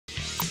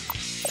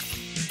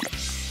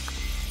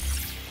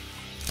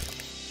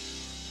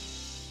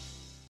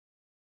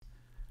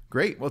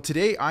Great. Well,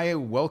 today I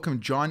welcome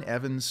Jon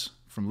Evans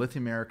from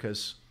Lithium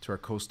Americas to our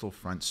Coastal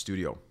Front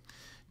studio.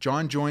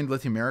 Jon joined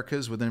Lithium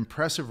Americas with an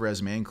impressive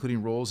resume,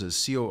 including roles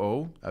as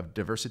COO of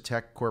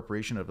Diversitech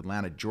Corporation of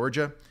Atlanta,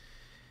 Georgia,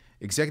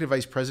 Executive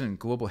Vice President and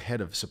Global Head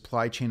of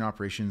Supply Chain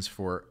Operations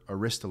for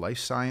Arista Life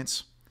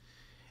Science.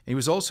 And he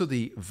was also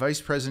the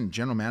Vice President and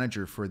General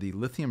Manager for the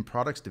Lithium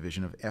Products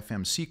Division of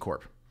FMC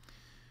Corp.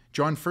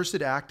 Jon first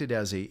had acted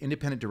as an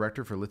independent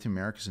director for Lithium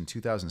Americas in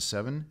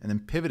 2007 and then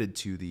pivoted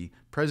to the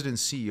President and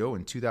CEO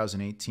in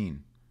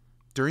 2018.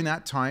 During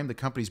that time, the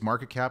company's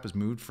market cap has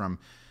moved from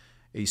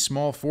a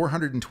small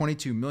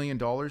 $422 million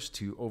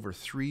to over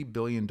 $3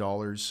 billion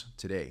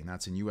today, and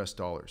that's in US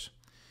dollars.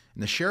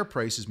 And the share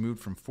price has moved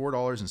from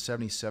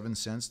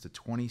 $4.77 to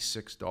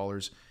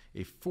 $26,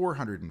 a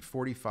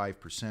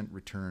 445%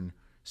 return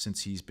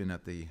since he's been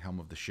at the helm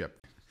of the ship.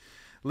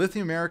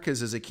 Lithium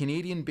Americas is a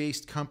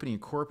Canadian-based company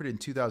incorporated in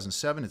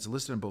 2007. It's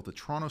listed on both the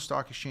Toronto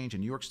Stock Exchange and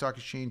New York Stock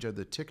Exchange under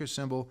the ticker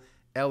symbol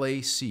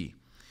LAC.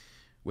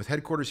 With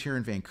headquarters here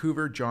in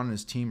Vancouver, Jon and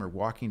his team are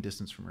walking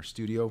distance from our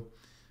studio.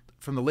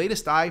 From the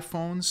latest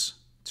iPhones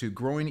to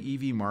growing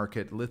EV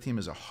market, lithium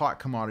is a hot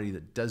commodity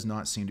that does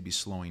not seem to be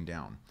slowing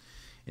down.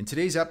 In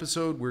today's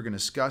episode, we're going to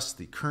discuss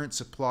the current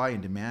supply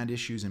and demand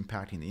issues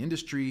impacting the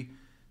industry,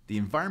 the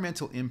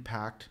environmental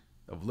impact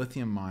of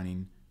lithium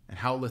mining, and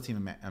how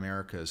Lithium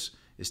Americas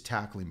is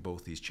tackling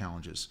both these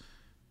challenges.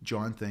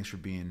 Jon, thanks for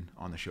being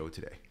on the show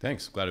today.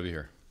 Thanks. Glad to be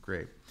here.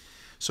 Great.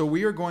 So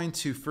we are going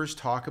to first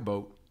talk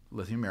about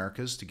Lithium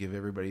Americas to give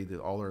everybody,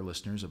 all our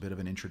listeners, a bit of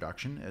an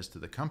introduction as to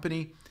the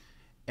company.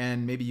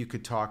 And maybe you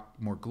could talk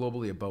more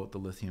globally about the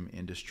lithium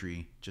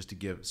industry, just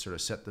to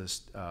set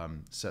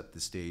the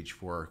stage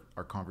for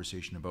our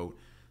conversation about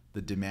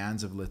the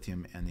demands of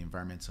lithium and the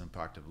environmental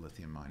impact of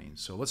lithium mining.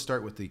 So let's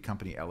start with the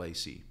company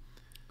LAC.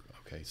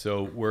 Okay,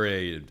 so we're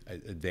an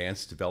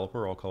advanced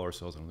developer. I'll call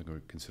ourselves, I don't think we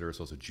consider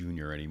ourselves a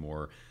junior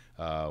anymore.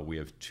 We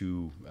have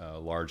two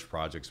large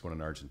projects, one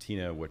in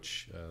Argentina,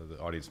 which the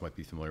audience might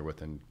be familiar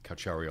with, and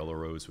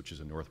Cauchari-Olaroz, which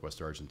is in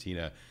northwest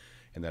Argentina.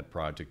 And that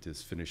project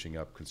is finishing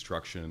up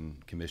construction,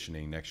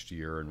 commissioning next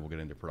year, and we'll get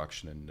into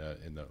production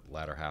in the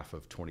latter half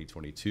of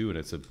 2022. And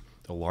it's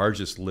the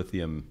largest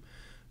lithium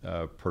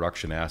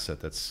production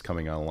asset that's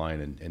coming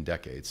online in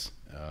decades.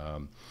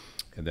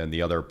 And then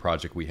the other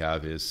project we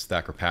have is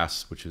Thacker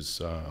Pass, which is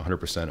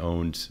 100%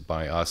 owned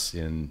by us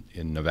in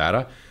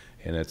Nevada.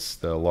 And it's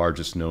the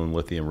largest known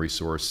lithium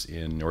resource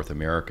in North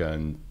America.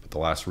 And the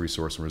last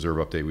resource and reserve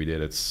update we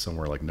did, it's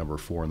somewhere like number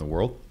 4 in the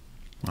world.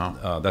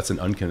 Wow. That's an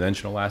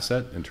unconventional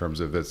asset in terms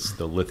of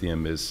the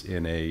lithium is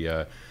in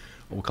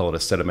we'll call it a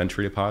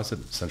sedimentary deposit.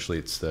 Essentially,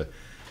 it's the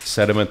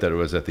sediment that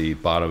was at the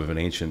bottom of an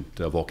ancient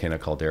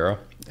volcanic caldera.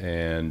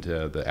 And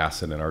the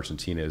asset in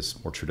Argentina is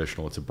more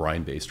traditional. It's a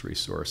brine-based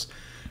resource.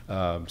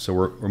 So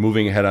we're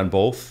moving ahead on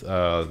both.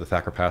 The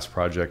Thacker Pass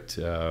project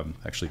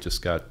actually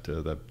just got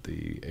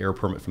the air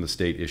permit from the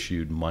state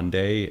issued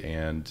Monday,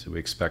 and we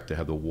expect to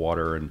have the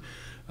water and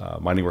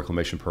mining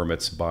reclamation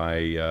permits by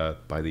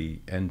the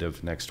end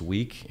of next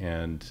week.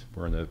 And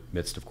we're in the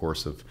midst, of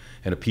course, of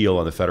an appeal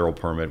on the federal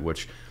permit,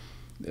 which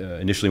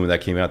initially when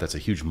that came out, that's a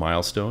huge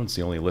milestone. It's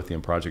the only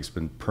lithium project that's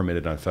been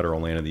permitted on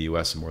federal land in the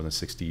U.S. in more than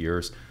 60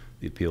 years.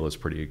 The appeal is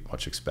pretty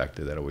much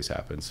expected. That always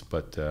happens.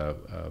 But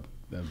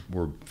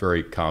we're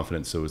very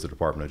confident, so is the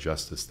Department of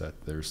Justice,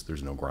 that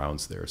there's no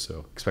grounds there.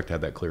 So expect to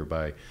have that clear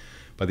by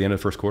the end of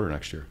the first quarter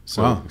next year.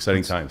 So wow,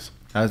 exciting times.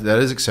 That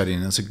is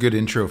exciting. That's a good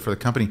intro for the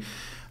company.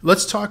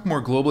 Let's talk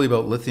more globally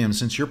about lithium.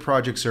 Since your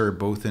projects are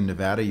both in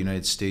Nevada,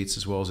 United States,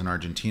 as well as in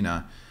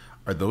Argentina,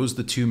 are those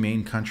the two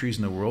main countries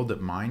in the world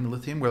that mine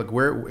lithium?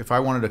 Where if I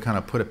wanted to kind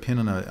of put a pin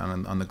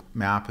on the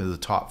map of the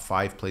top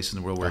 5 places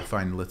in the world where I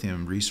find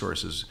lithium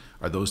resources,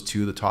 are those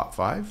two the top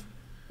 5?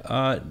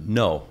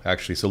 No,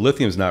 actually. So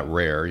lithium is not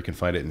rare. You can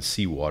find it in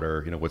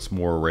seawater. What's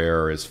more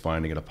rare is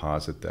finding a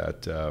deposit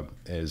that that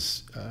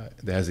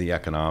has the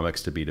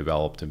economics to be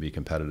developed and be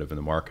competitive in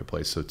the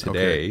marketplace. So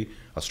today,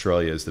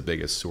 Australia is the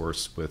biggest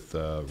source with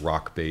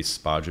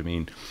rock-based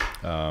spodumene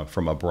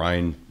from a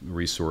brine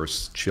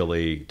resource.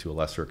 Chile, to a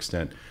lesser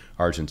extent,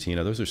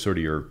 Argentina. Those are sort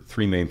of your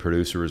 3 main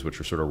producers, which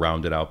are sort of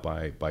rounded out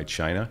by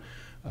China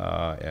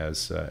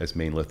as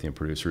main lithium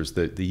producers.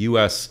 The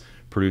U.S.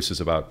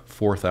 produces about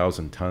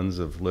 4,000 tons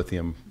of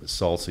lithium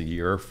salts a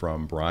year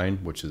from brine,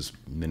 which is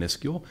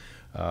minuscule.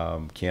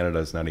 Canada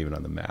is not even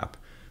on the map.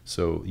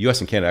 So U.S.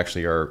 and Canada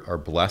actually are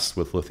blessed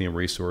with lithium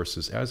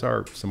resources, as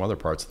are some other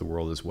parts of the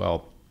world as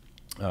well.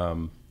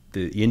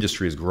 The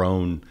industry has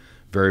grown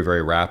very,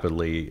 very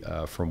rapidly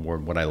from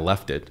when I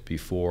left it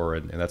before,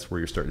 and that's where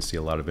you're starting to see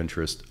a lot of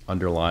interest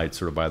underlined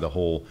sort of by the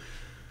whole,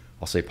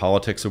 I'll say,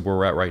 politics of where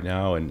we're at right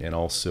now, and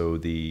also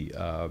the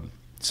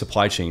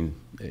supply chain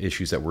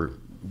issues that we're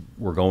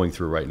going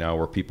through right now,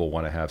 where people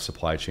want to have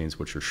supply chains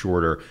which are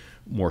shorter,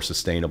 more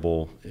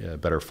sustainable,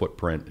 better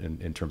footprint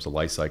in terms of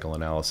life cycle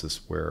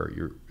analysis, where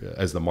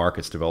as the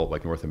markets develop,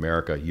 like North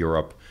America,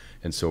 Europe,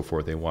 and so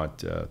forth, they want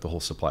the whole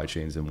supply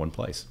chains in one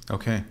place.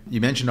 Okay.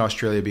 You mentioned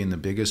Australia being the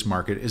biggest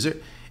market.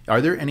 Are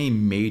there any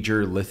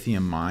major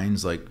lithium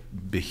mines, like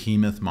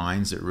behemoth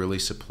mines, that really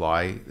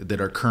supply,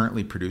 that are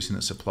currently producing,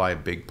 that supply a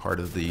big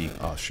part of the?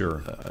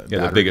 Sure.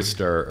 Yeah, the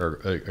biggest are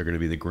going to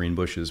be the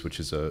Greenbushes,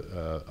 which is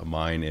a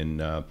mine in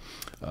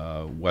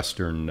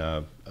western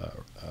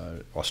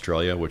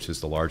Australia, which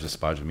is the largest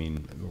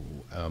spodumene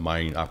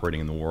mine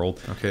operating in the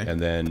world. Okay. And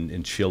then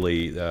in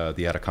Chile,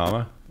 the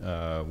Atacama,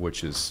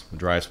 which is the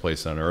driest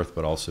place on earth,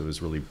 but also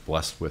is really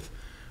blessed with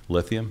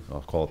lithium.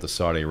 I'll call it the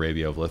Saudi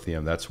Arabia of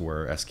lithium. That's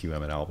where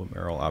SQM and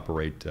Albemarle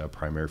operate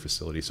primary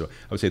facilities. So I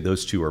would say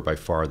those two are by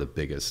far the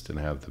biggest and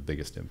have the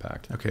biggest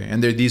impact. Okay,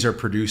 and these are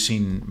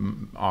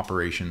producing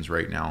operations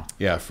right now?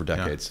 Yeah, for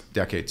decades.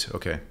 Yeah, decades,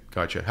 okay,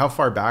 gotcha. How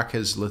far back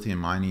has lithium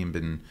mining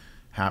been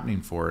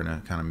happening for in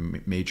a kind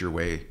of major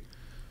way?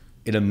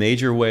 In a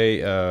major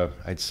way,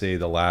 I'd say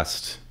the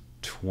last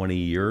 20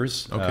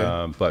 years.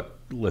 Okay. But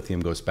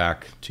lithium goes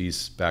back to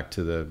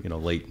the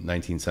late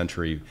 19th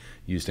century,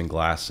 used in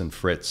glass and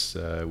frits.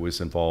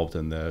 Was involved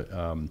in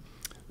the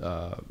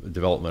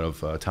development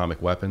of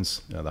atomic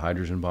weapons, the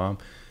hydrogen bomb.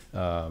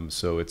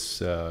 So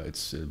it's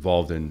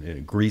involved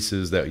in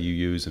greases that you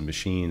use in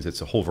machines.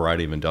 It's a whole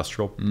variety of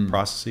industrial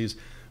processes.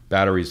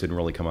 Batteries didn't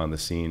really come on the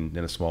scene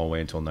in a small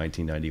way until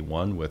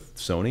 1991 with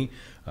Sony,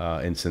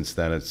 and since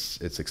then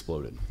it's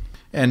exploded.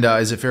 And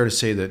is it fair to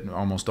say that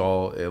almost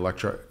all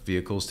electric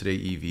vehicles today,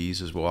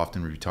 EVs, as we'll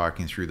often be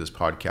talking through this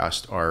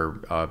podcast,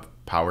 are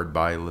powered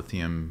by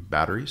lithium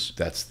batteries?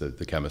 That's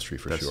the chemistry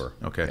for sure.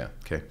 Okay, Yeah.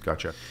 Okay,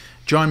 gotcha.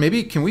 John,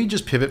 maybe can we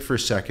just pivot for a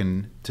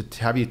second to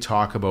have you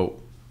talk about,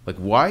 like,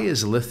 why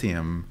is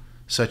lithium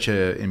such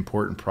an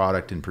important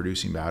product in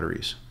producing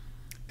batteries?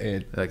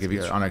 Like, if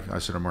you on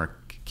a sort of more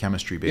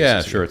chemistry basis.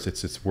 Yeah, sure.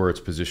 It's where it's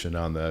positioned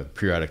on the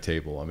periodic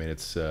table. I mean,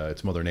 it's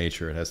Mother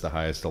Nature. It has the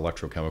highest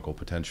electrochemical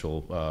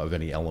potential of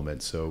any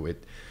element. So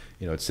it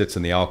sits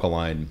in the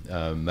alkaline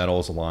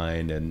metals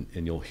line, and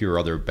you'll hear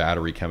other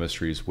battery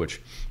chemistries which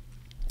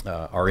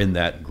are in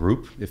that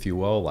group, if you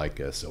will,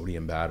 like a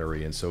sodium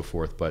battery and so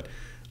forth. But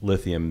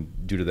lithium,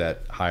 due to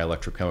that high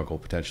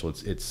electrochemical potential,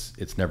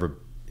 it's never,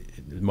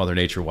 Mother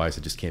Nature wise,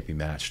 it just can't be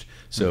matched.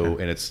 So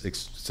Okay. and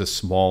it's a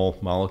small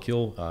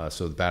molecule,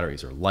 so the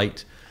batteries are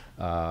light.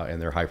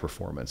 And they're high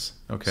performance.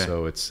 Okay.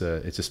 So it's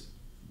just,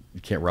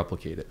 you can't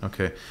replicate it.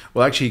 Okay.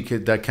 Well, actually,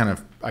 that kind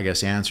of, I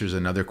guess, answers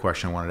another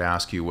question I wanted to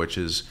ask you, which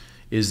is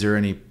there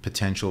any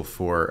potential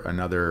for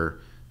another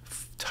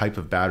type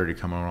of battery to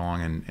come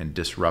along and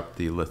disrupt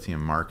the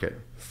lithium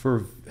market?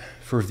 For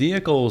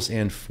vehicles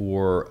and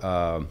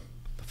for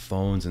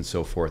phones and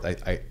so forth,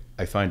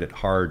 I find it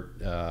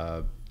hard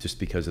just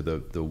because of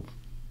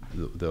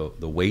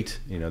the weight,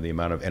 the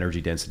amount of energy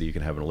density you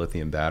can have in a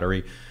lithium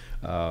battery.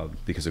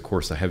 Because of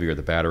course, the heavier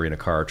the battery in a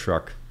car or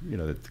truck,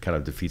 that kind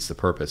of defeats the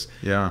purpose.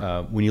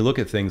 Yeah. When you look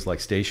at things like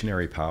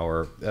stationary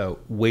power,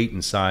 weight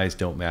and size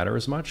don't matter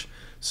as much.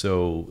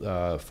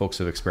 So folks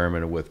have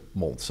experimented with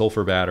molten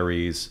sulfur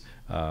batteries,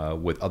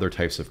 with other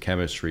types of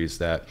chemistries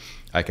that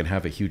I can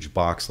have a huge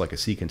box like a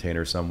sea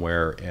container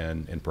somewhere,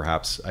 and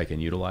perhaps I can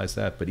utilize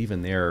that. But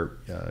even there,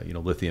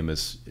 lithium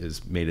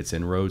has made its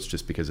inroads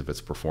just because of its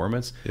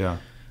performance. Yeah.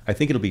 I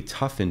think it'll be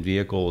tough in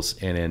vehicles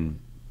and in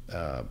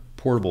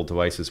portable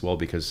device as well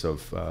because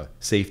of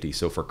safety.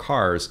 So for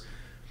cars,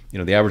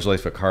 the average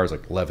life of a car is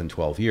like 11,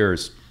 12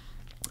 years,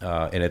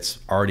 and it's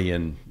already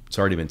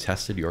been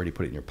tested. You already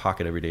put it in your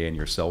pocket every day in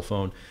your cell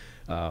phone.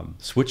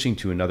 Switching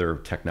to another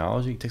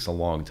technology takes a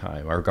long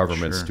time. Our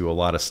governments Sure. do a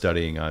lot of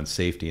studying on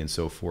safety and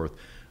so forth.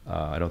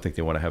 I don't think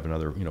they want to have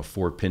another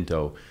Ford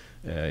Pinto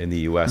in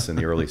the U.S. in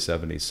the early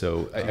 70s.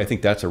 So I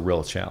think that's a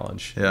real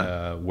challenge.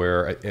 Yeah.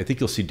 Where I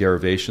think you'll see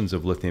derivations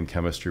of lithium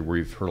chemistry where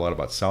you've heard a lot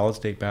about solid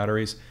state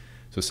batteries.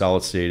 So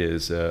solid state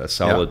is a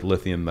solid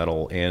lithium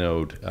metal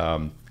anode,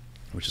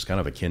 which is kind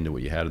of akin to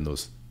what you had in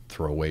those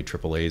throwaway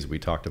AAAs we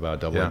talked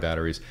about, AA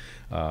batteries.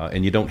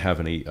 And you don't have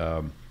any,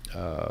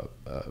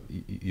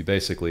 you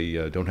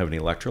basically don't have any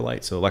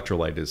electrolyte. So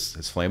electrolyte is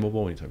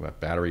flammable when you talk about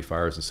battery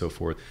fires and so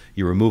forth.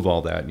 You remove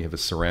all that and you have a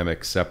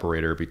ceramic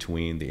separator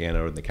between the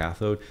anode and the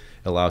cathode.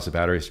 It allows the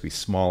batteries to be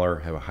smaller,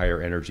 have a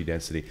higher energy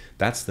density.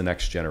 That's the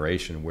next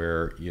generation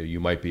where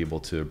you might be able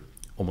to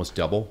almost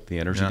double the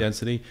energy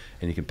density,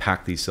 and you can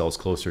pack these cells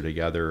closer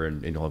together,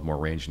 and you'll have more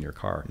range in your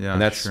car. Yeah,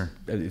 and that's sure.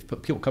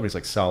 Companies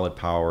like Solid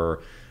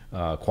Power,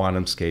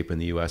 QuantumScape in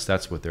the U.S.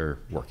 That's what they're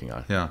working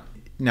on. Yeah.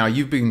 Now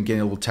you've been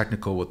getting a little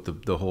technical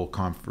with the whole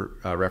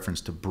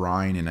reference to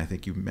brine, and I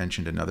think you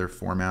mentioned another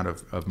format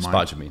of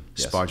mine. Spodumene.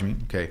 Yes.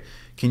 Spodumene. Okay.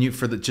 Can you,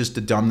 just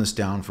to dumb this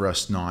down for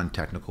us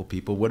non-technical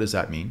people, what does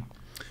that mean?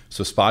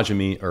 So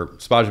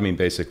spodumene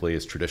basically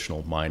is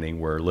traditional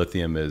mining where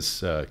lithium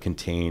is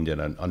contained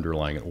in an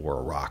underlying ore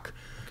or rock.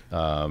 You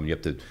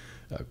have to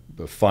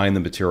find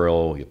the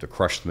material, you have to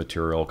crush the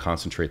material,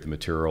 concentrate the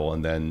material,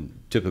 and then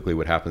typically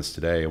what happens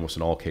today, almost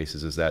in all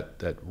cases, is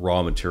that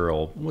raw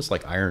material, almost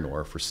like iron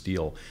ore for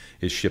steel,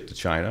 is shipped to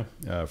China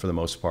for the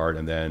most part,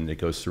 and then it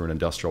goes through an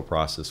industrial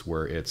process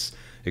where it's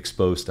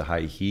exposed to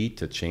high heat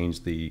to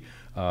change the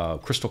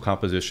crystal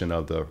composition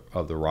of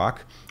the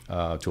rock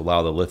to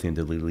allow the lithium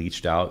to be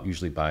leached out,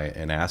 usually by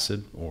an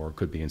acid, or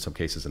could be in some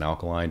cases an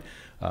alkaline,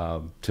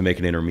 to make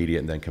an intermediate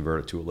and then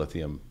convert it to a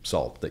lithium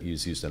salt that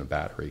is used in a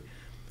battery.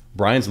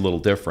 Brine's a little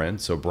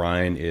different. So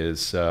brine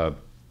is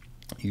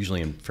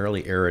usually in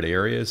fairly arid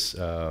areas,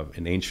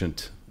 an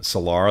ancient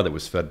salar that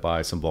was fed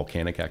by some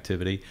volcanic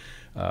activity.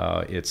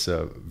 It's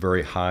a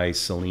very high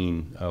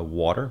saline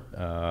water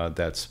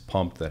that's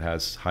pumped, that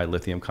has high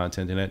lithium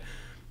content in it.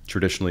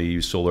 Traditionally, you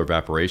use solar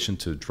evaporation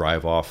to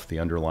drive off the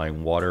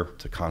underlying water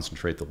to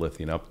concentrate the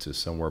lithium up to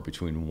somewhere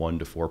between 1%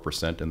 to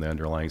 4% in the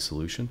underlying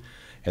solution.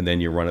 And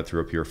then you run it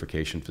through a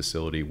purification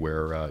facility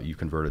where you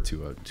convert it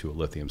to a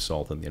lithium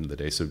salt at the end of the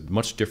day. So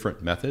much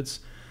different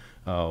methods.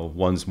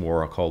 One's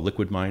more called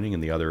liquid mining,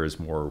 and the other is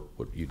more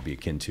what you'd be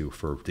akin to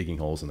for digging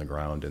holes in the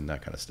ground and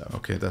that kind of stuff.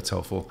 Okay, that's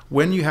helpful.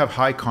 When you have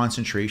high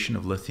concentration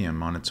of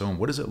lithium on its own,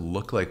 what does it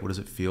look like? What does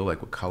it feel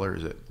like? What color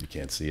is it? You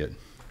can't see it.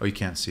 Oh, you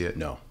can't see it?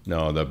 No.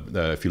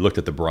 If you looked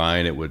at the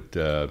brine, it would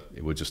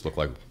just look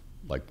like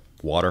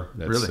water.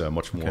 That's really?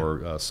 Much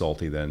more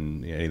salty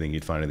than anything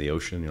you'd find in the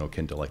ocean,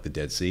 akin to like the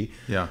Dead Sea.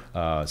 Yeah.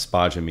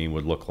 Spodumene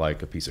would look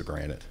like a piece of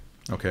granite.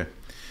 Okay.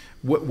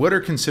 What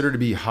are considered to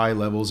be high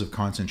levels of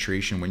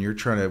concentration when you're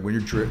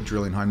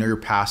drilling high? I know you're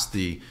past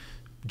the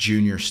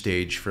junior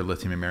stage for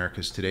Lithium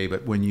Americas today,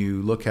 but when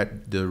you look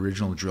at the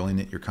original drilling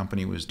that your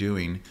company was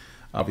doing,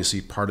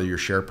 obviously part of your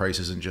share price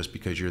isn't just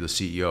because you're the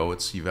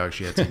CEO. You've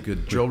actually had some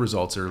good drill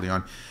results early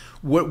on.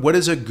 What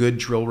does a good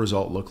drill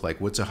result look like?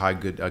 What's a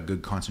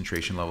good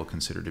concentration level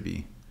considered to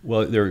be?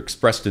 Well, they're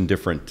expressed in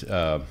different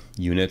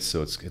units,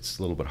 so it's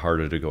a little bit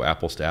harder to go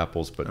apples to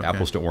apples, but okay,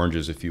 apples to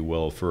oranges, if you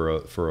will. For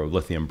a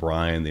lithium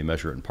brine, they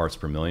measure it in parts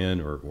per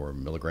million or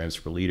milligrams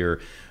per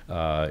liter.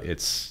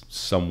 It's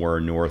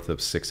somewhere north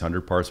of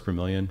 600 parts per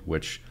million,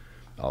 which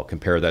I'll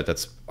compare that.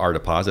 That's our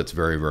deposit. It's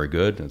very, very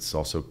good. It's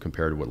also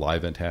compared to what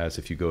Livent has.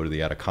 If you go to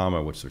the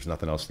Atacama, which there's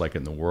nothing else like it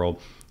in the world,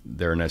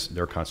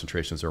 their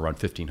concentrations are around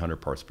 1,500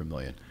 parts per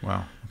million.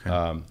 Wow. Okay.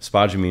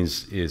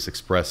 Spodumene is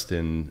expressed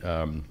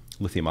in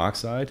lithium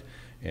oxide,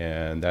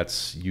 and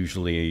that's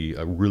usually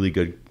a really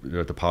good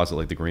deposit.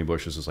 Like the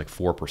Greenbushes is like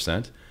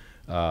 4%,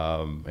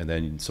 and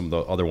then some of the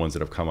other ones that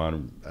have come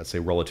on, I'd say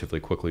relatively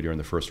quickly during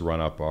the first run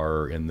up,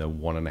 are in the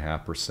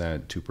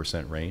 1.5%,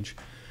 2% range.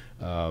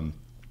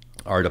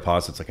 Our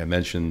deposits, like I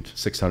mentioned,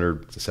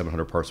 600 to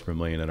 700 parts per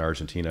million in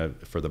Argentina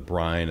for the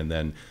brine, and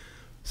then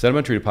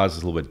sedimentary deposits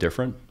is a little bit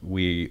different.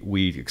 We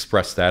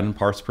express that in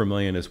parts per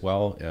million as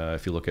well.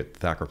 If you look at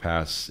Thacker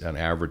Pass, on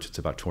average, it's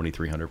about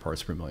 2,300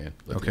 parts per million.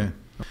 Okay.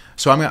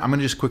 So I'm going to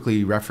just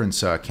quickly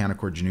reference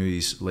Canaccord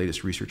Genuity's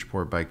latest research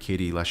report by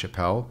Katie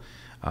LaChapelle.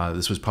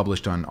 This was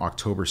published on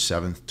October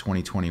 7th,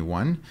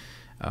 2021.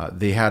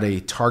 They had a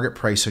target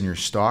price on your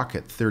stock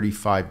at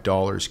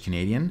 $35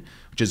 Canadian,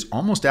 which is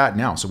almost at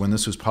now. So when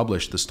this was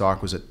published, the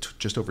stock was at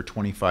just over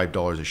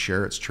 $25 a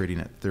share. It's trading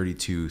at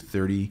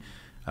 $32.30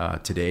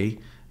 today,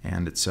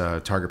 and it's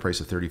a target price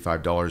of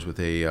 $35 with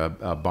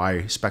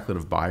a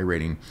speculative buy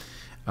rating.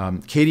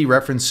 Katie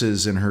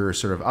references in her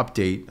sort of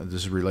update,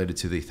 this is related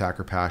to the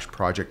Thacker Pass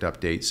project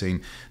update,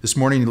 saying, this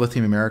morning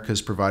Lithium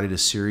Americas provided a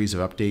series of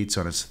updates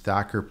on its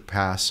Thacker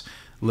Pass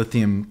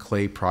lithium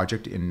clay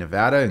project in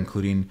Nevada,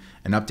 including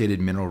an updated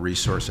mineral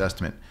resource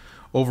estimate.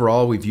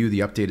 Overall, we view the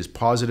update as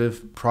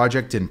positive.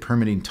 Project and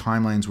permitting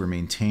timelines were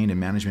maintained, and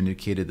management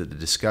indicated that the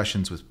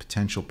discussions with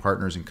potential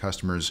partners and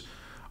customers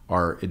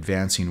are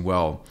advancing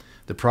well.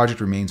 The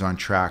project remains on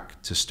track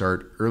to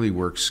start early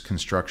works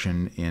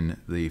construction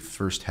in the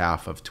first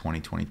half of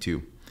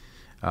 2022.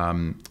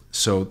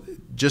 So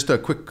just a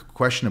quick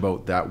question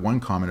about that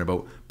one comment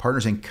about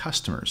partners and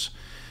customers.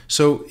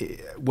 So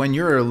when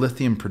you're a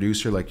lithium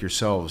producer like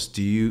yourselves,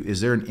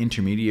 is there an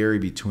intermediary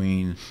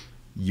between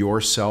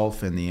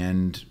yourself and the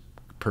end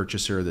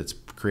purchaser that's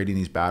creating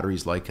these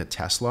batteries like a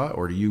Tesla,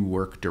 or do you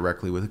work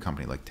directly with a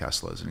company like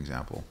Tesla as an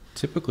example?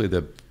 Typically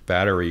the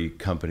battery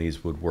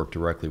companies would work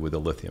directly with a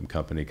lithium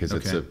company because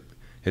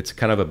it's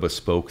kind of a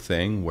bespoke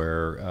thing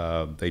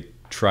where they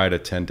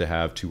tend to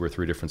have 2 or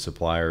 3 different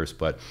suppliers,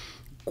 but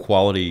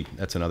quality,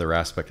 that's another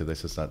aspect of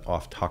this that's not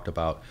often talked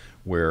about,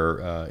 where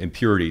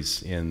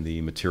impurities in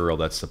the material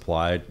that's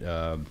supplied,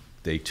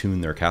 they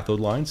tune their cathode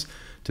lines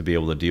to be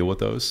able to deal with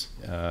those,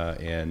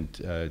 and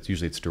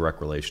usually it's a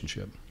direct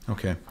relationship.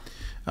 Okay.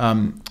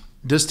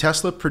 Does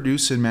Tesla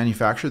produce and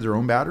manufacture their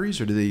own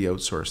batteries, or do they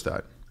outsource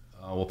that?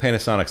 Well,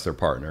 Panasonic's their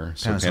partner.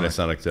 So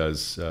Panasonic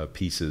does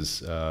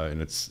pieces,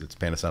 and it's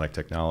Panasonic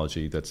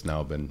technology that's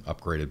now been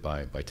upgraded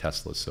by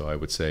Tesla. So I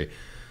would say,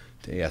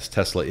 yes,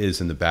 Tesla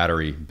is in the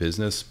battery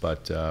business,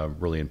 but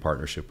really in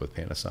partnership with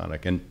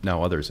Panasonic, and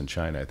now others in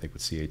China, I think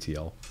with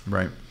CATL.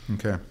 Right.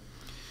 Okay.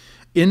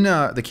 In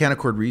the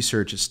Canaccord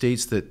research, it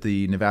states that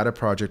the Nevada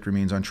project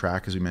remains on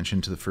track, as we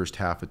mentioned, to the first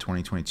half of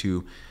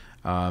 2022.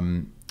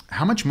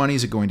 How much money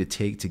is it going to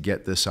take to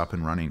get this up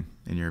and running,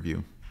 in your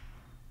view?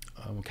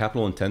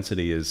 Capital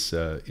intensity is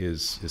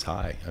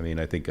high. I mean,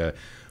 I think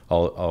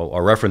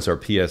I'll reference our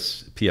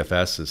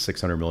PFS is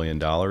 $600 million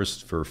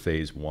for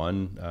phase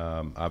one.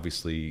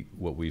 Obviously,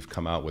 what we've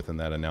come out with in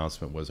that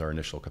announcement was our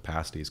initial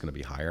capacity is going to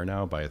be higher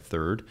now by a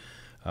third.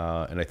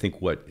 And I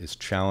think what is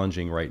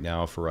challenging right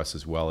now for us,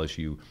 as well as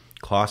you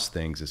cost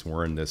things, is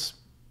we're in this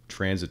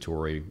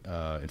transitory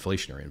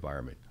inflationary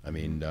environment. I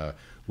mean,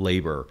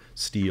 labor,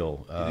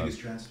 steel. Do you think it's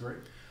transitory?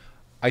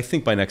 I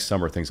think by next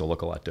summer things will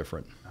look a lot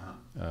different.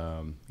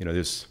 The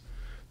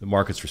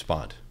markets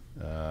respond,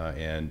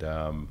 and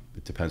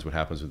it depends what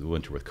happens with the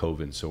winter with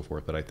COVID and so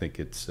forth. But I think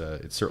it's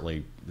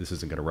certainly, this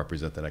isn't going to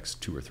represent the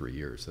next 2 or 3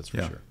 years. That's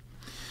for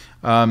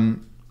sure.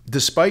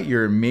 Despite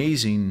your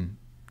amazing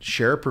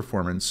share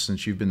performance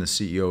since you've been the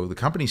CEO, the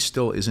company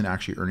still isn't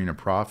actually earning a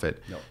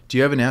profit. No. Do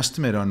you have an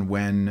estimate on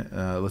when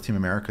Lithium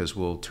Americas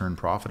will turn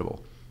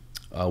profitable?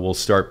 We'll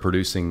start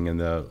producing in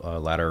the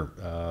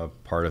latter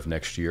part of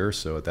next year.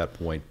 So at that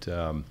point,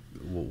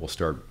 we'll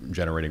start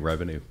generating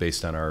revenue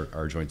based on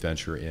our joint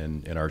venture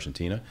in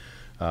Argentina.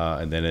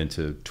 And then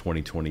into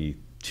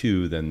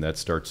 2022, then that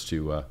starts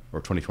to,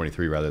 or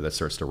 2023 rather, that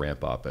starts to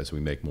ramp up as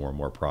we make more and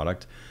more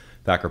product.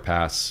 Thacker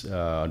Pass,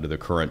 under the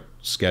current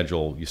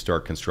schedule, you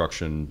start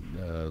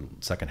construction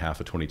second half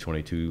of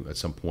 2022 at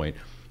some point.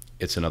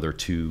 It's another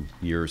 2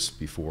 years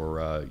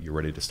before you're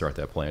ready to start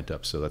that plant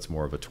up. So that's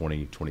more of a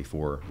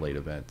 2024 late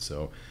event.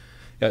 So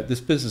yeah, this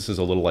business is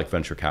a little like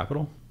venture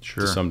capital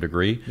to some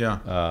degree.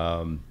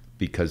 Yeah.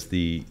 Because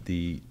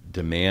the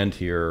demand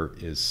here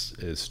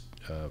is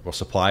well,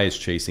 supply is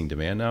chasing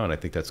demand now, and I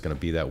think that's going to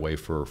be that way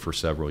for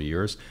several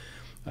years.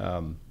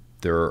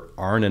 There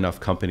aren't enough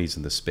companies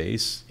in the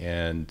space,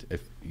 and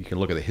if you can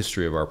look at the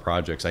history of our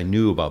projects, I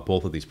knew about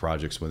both of these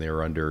projects when they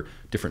were under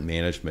different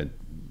management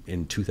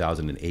in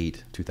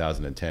 2008,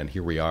 2010.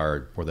 Here we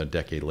are more than a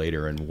decade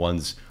later, and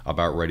one's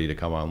about ready to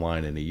come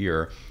online in a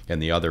year, and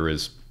the other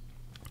is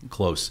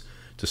close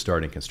to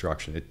starting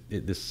construction.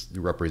 This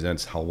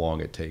represents how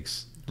long it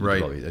takes,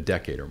 right? A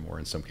decade or more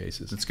in some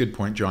cases. That's a good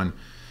point, John.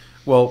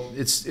 Well,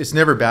 it's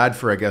never bad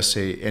for, I guess,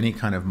 say any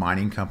kind of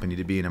mining company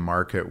to be in a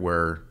market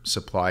where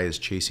supply is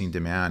chasing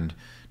demand.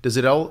 Does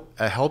it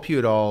help you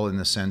at all in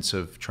the sense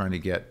of trying to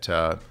get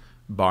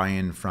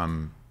buy-in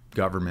from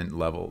government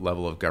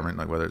level of government,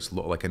 like whether it's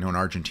like I know in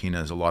Argentina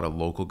there's a lot of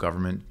local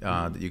government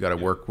that you got to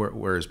work,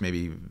 whereas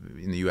maybe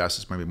in the U.S.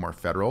 it's maybe more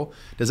federal.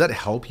 Does that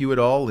help you at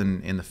all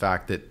in the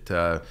fact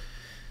that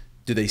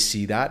do they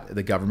see that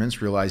the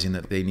government's realizing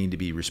that they need to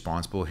be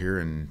responsible here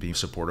and being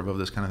supportive of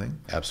this kind of thing?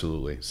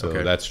 Absolutely. So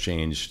that's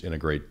changed in a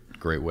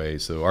great way.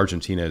 So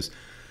Argentina is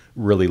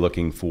really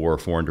looking for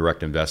foreign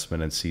direct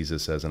investment and sees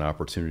this as an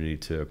opportunity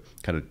to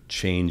kind of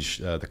change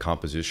the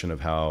composition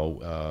of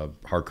how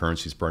hard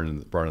currency is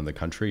brought in the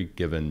country,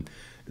 given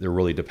they're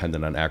really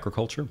dependent on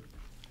agriculture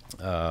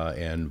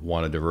and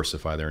want to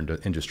diversify their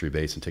industry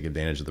base and take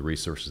advantage of the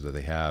resources that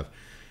they have.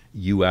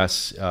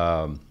 U.S.,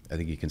 I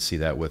think you can see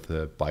that with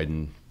the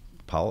Biden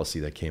policy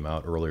that came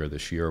out earlier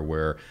this year,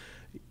 where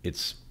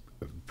it's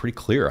pretty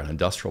clear on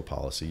industrial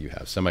policy. You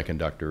have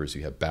semiconductors,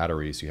 you have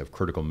batteries, you have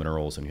critical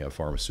minerals, and you have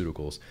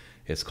pharmaceuticals.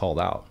 It's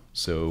called out.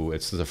 So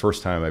it's the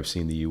first time I've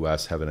seen the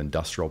U.S. have an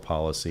industrial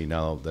policy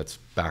now that's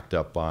backed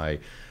up by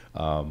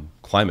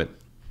climate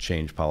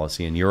change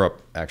policy, and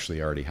Europe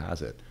actually already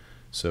has it.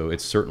 So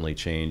it's certainly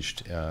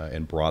changed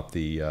and brought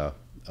the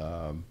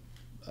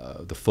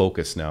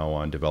focus now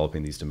on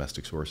developing these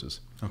domestic sources.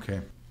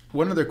 Okay.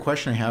 One other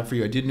question I have for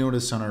you. I did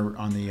notice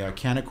on the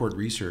Canaccord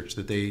research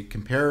that they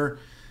compare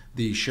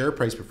the share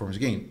price performance.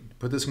 Again,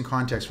 put this in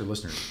context for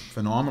listeners.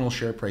 Phenomenal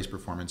share price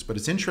performance, but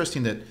it's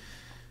interesting that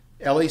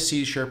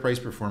LAC's share price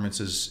performance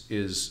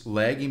is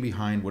lagging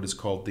behind what is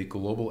called the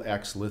Global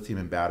X Lithium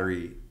and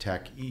Battery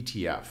Tech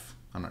ETF.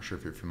 I'm not sure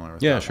if you're familiar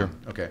with that. Yeah, sure.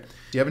 One. Okay.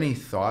 Do you have any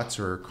thoughts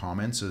or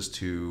comments as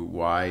to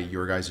why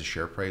your guys'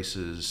 share price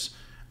is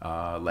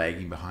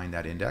lagging behind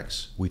that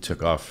index? We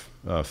took off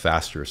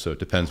faster, so it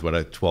depends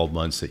what 12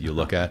 months that you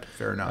look at.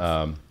 Fair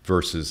enough.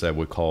 Versus I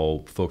would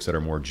call folks that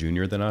are more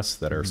junior than us,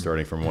 that are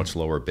starting from a much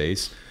lower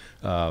base.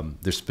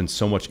 There's been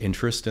so much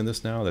interest in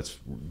this now that's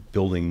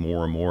building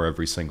more and more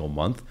every single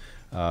month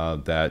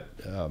that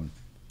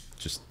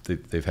just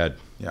they've had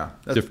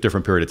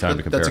different period of time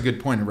to compare. That's a good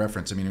point of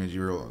reference. I mean, as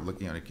you're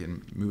looking at it, you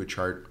can move a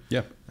chart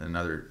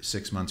another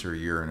 6 months or a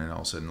year, and then all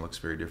of a sudden it looks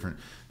very different.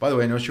 By the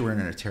way, I noticed you're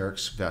wearing an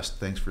Aterix vest.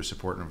 Thanks for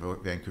supporting a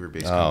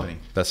Vancouver-based company.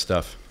 Best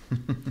stuff.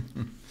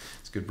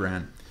 It's a good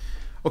brand.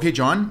 Okay,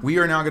 John, we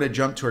are now going to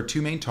jump to our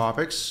two main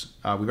topics.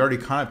 We've already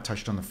kind of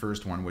touched on the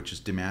first one, which is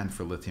demand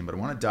for lithium, but I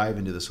want to dive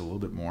into this a little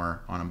bit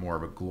more on a more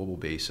of a global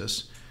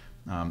basis.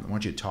 I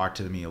want you to talk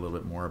to me a little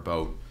bit more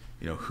about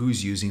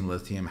who's using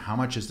lithium, how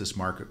much is this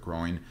market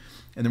growing,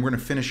 and then we're going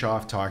to finish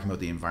off talking about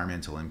the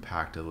environmental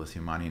impact of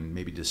lithium mining and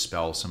maybe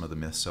dispel some of the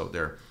myths out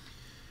there.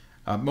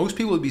 Most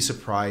people would be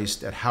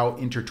surprised at how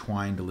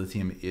intertwined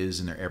lithium is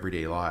in their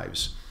everyday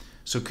lives.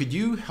 So could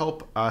you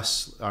help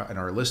us and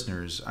our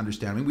listeners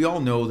understand? I mean, we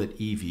all know that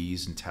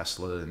EVs and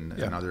Tesla and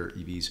other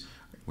EVs,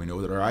 we know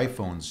that our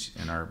iPhones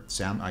and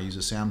I use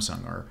a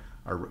Samsung,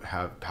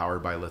 are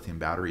powered by lithium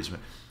batteries. But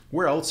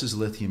Where else is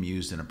lithium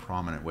used in a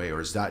prominent way,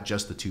 or is that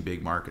just the two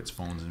big markets,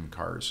 phones and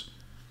cars?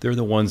 They're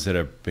the ones that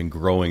have been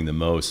growing the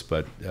most,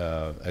 but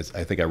as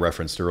I think I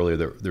referenced earlier,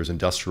 there's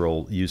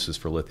industrial uses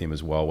for lithium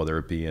as well, whether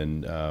it be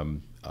in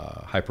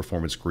high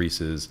performance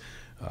greases,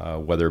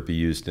 whether it be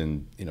used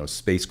in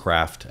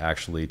spacecraft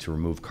actually to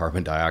remove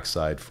carbon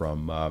dioxide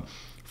from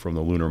the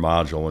lunar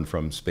module and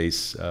from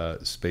space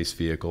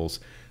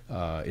vehicles.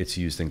 It's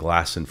used in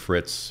glass and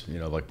frits,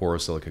 like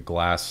borosilicate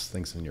glass,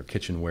 things in your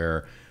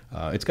kitchenware.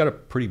 It's got a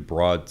pretty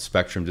broad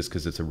spectrum just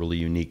because it's a really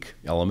unique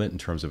element in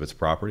terms of its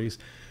properties.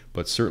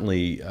 But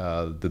certainly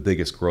the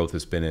biggest growth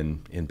has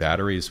been in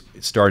batteries.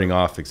 Starting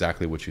off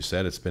exactly what you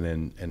said, it's been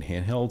in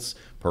handhelds,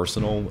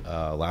 personal,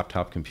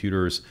 laptop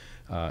computers,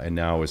 and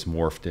now is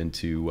morphed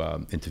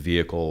into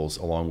vehicles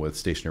along with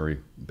stationary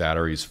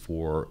batteries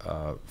for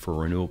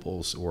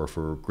renewables or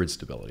for grid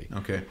stability.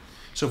 Okay.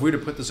 So if we were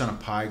to put this on a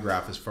pie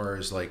graph as far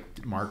as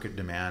like market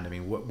demand, I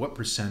mean, what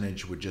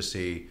percentage would just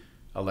say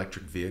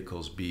electric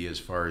vehicles be as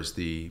far as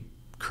the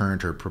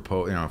current or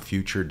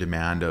future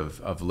demand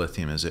of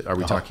lithium? Are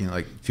we talking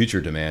like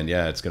future demand?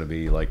 Yeah, it's going to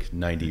be like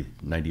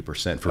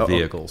 90% for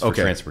vehicles, for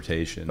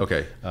transportation.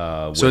 Okay.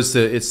 So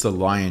it's the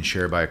lion's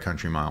share by a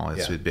country mile.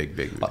 It's a big.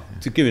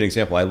 To give you an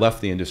example, I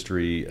left the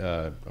industry.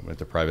 I went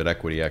to private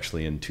equity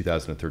actually in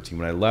 2013.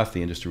 When I left,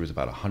 the industry was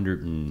about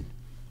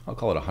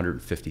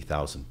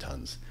 150,000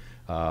 tons.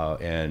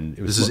 And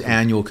it was this is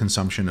annual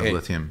consumption of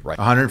lithium, right?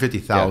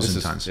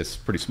 150,000 tons. It's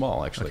pretty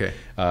small, actually.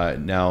 Okay.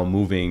 Now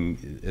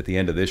moving at the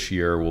end of this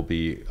year will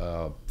be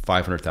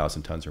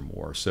 500,000 tons or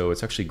more. So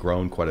it's actually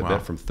grown quite a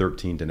bit from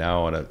 13 to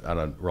now on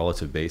a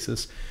relative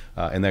basis,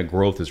 and that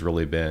growth has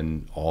really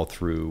been all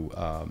through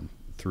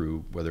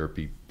whether it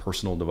be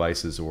personal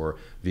devices or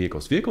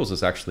vehicles. Vehicles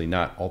is actually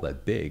not all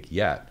that big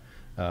yet.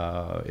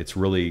 It's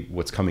really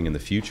what's coming in the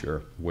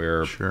future,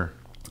 where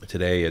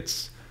today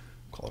it's,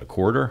 call it a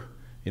quarter.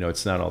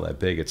 It's not all that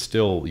big. It's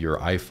still your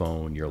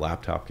iPhone, your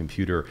laptop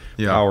computer,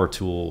 power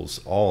tools,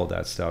 all of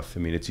that stuff. I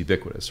mean, it's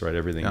ubiquitous, right?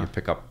 Everything you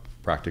pick up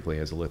practically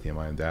has a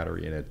lithium-ion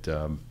battery in it.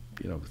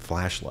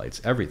 Flashlights,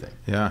 everything.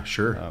 Yeah,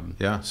 sure.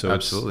 So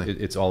absolutely,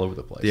 it's all over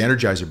the place. The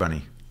Energizer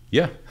Bunny.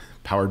 Yeah.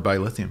 Powered by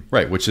lithium.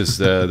 Right, which is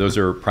those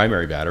are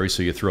primary batteries,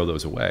 so you throw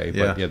those away.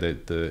 But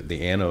the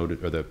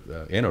anode or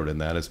the anode in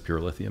that is pure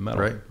lithium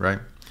metal. Right.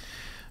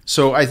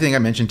 So I think I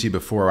mentioned to you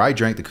before, I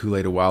drank the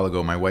Kool-Aid a while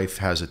ago. My wife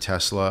has a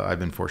Tesla. I've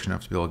been fortunate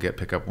enough to be able to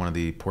pick up one of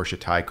the Porsche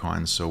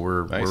Taycans. So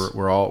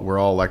we're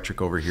all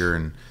electric over here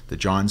in the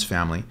Johns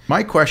family.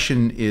 My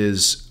question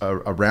is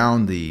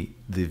around the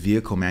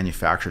vehicle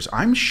manufacturers.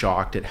 I'm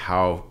shocked at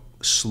how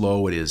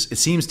slow it is. It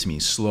seems to me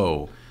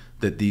slow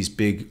that these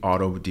big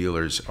auto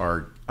dealers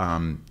are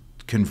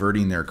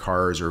converting their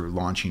cars or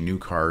launching new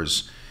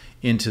cars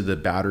into the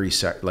battery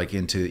set, like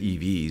into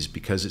EVs,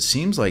 because it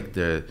seems like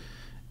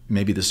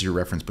maybe this is your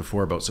reference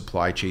before about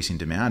supply chasing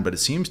demand, but it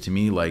seems to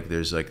me like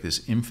there's like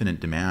this infinite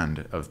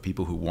demand of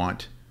people who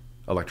want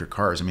electric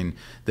cars. I mean,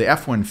 the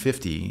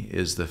F-150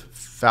 is the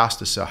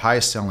fastest,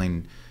 highest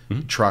selling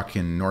truck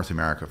in North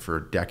America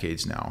for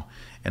decades now.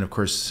 And of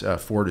course,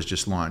 Ford has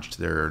just announced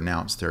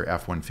their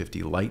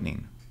F-150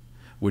 Lightning,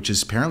 which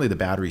is apparently the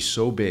battery's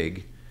so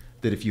big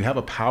that if you have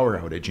a power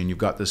outage and you've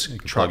got this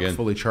truck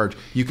fully charged,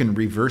 you can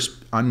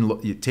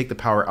you take the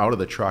power out of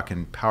the truck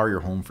and power your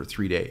home for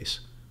 3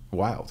 days.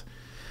 Wild.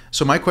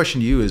 So my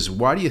question to you is,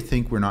 why do you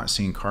think we're not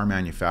seeing car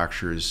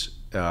manufacturers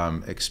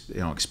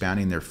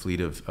expanding their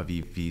fleet of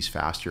EVs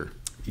faster?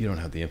 You don't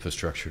have the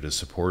infrastructure to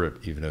support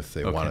it, even if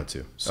they wanted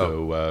to.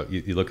 So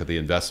you look at the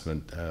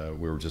investment.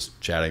 We were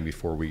just chatting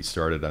before we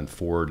started on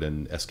Ford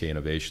and SK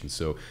Innovation.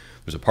 So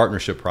there's a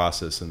partnership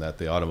process in that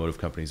the automotive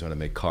companies want to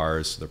make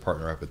cars. So they're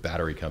partnering up with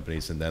battery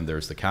companies. And then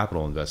there's the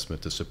capital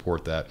investment to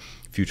support that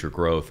future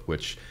growth,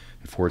 which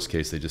in Ford's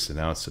case, they just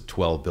announced a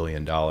 $12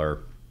 billion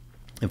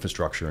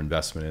infrastructure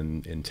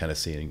investment in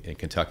Tennessee and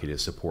Kentucky to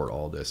support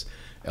all this.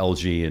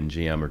 LG and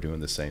GM are doing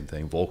the same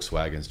thing.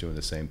 Volkswagen's doing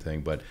the same thing.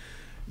 But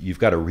you've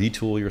got to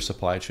retool your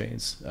supply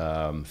chains,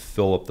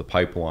 fill up the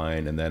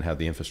pipeline, and then have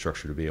the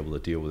infrastructure to be able to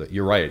deal with it.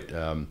 You're right.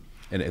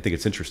 And I think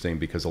it's interesting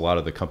because a lot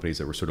of the companies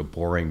that were sort of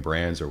boring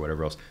brands or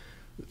whatever else,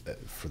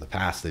 for the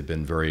past, they've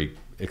been very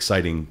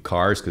exciting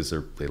cars because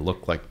they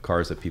look like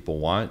cars that people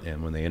want.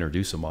 And when they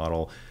introduce a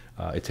model,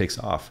 it takes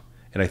off.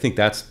 And I think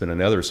that's been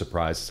another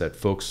surprise, is that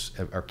folks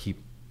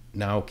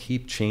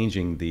keep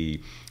changing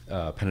the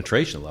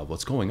penetration level.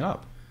 It's going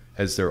up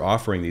as they're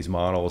offering these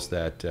models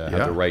that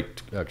have the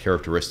right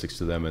characteristics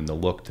to them and the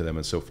look to them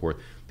and so forth.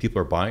 People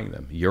are buying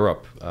them.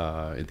 Europe,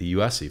 the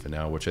US even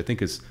now, which I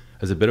think is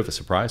a bit of a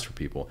surprise for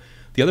people.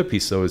 The other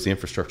piece, though, is the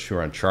infrastructure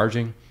on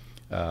charging.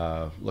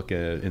 Look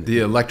at the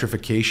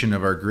electrification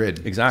of our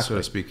grid, exactly, so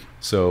to speak.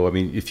 So, I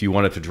mean, if you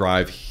wanted to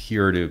drive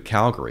here to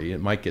Calgary, it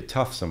might get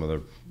tough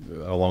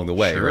along the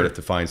way, right?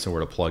 To find somewhere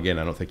to plug in.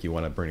 I don't think you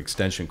want to bring an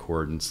extension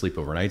cord and sleep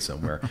overnight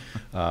somewhere.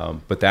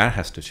 But that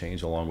has to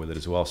change along with it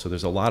as well. So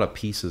there's a lot of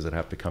pieces that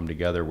have to come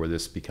together where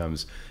this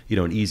becomes,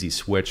 an easy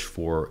switch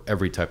for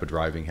every type of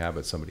driving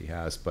habit somebody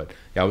has. But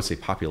yeah, I would say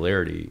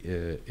popularity,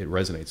 it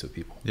resonates with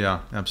people.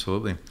 Yeah,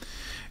 absolutely.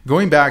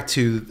 Going back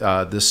to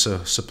this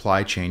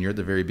supply chain, you're at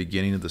the very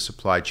beginning of the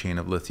supply chain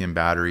of lithium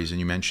batteries, and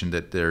you mentioned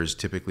that there's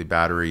typically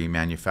battery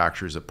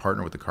manufacturers that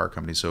partner with the car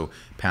company. So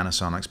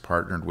Panasonic's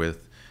partnered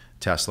with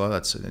Tesla.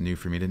 That's new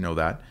for me to know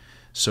that.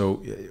 So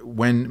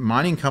when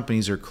mining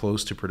companies are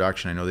close to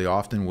production, I know they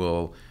often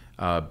will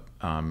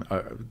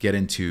get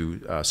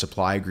into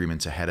supply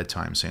agreements ahead of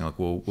time, saying like,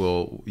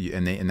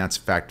 and that's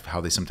in fact how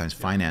they sometimes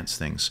finance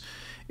things.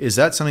 Is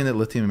that something that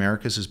Lithium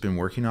Americas has been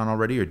working on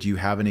already, or do you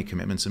have any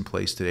commitments in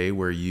place today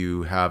where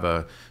you have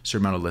a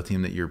certain amount of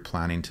lithium that you're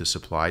planning to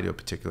supply to a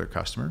particular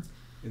customer?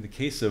 In the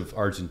case of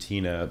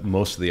Argentina,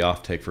 most of the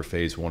offtake for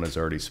phase one is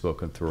already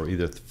spoken through,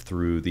 either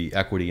through the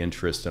equity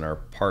interest in our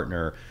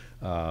partner,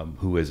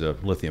 who is a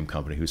lithium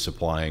company who's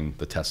supplying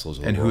the Teslas.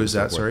 And who is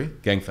that, sorry?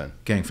 Ganfeng.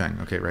 Ganfeng,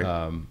 okay,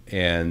 right.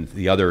 And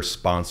the other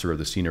sponsor of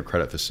the senior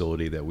credit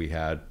facility that we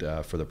had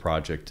for the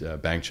project,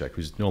 Bangchek,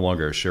 who's no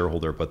longer a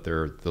shareholder, but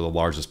they're the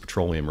largest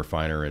petroleum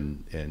refiner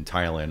in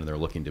Thailand, and they're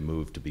looking to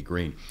move to be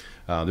green.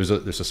 There's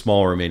a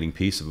small remaining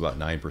piece of about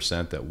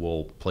 9% that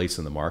we'll place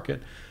in the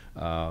market.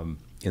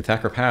 In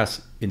Thacker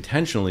Pass,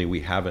 intentionally, we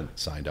haven't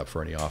signed up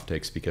for any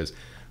offtakes because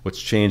what's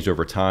changed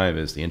over time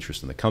is the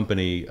interest in the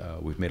company.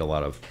 We've made a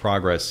lot of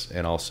progress,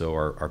 and also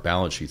our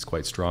balance sheet's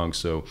quite strong.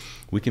 So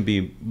we can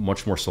be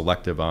much more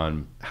selective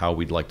on how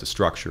we'd like to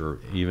structure,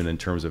 even in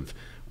terms of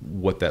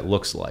what that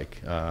looks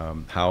like,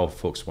 how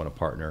folks want to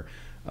partner,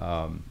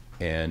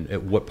 and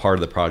at what part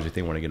of the project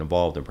they want to get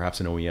involved in.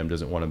 Perhaps an OEM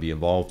doesn't want to be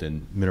involved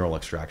in mineral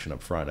extraction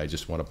up front. I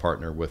just want to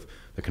partner with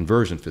the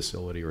conversion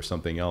facility or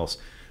something else.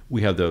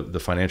 We have the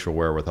financial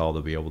wherewithal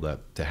to be able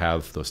to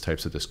have those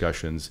types of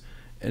discussions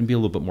and be a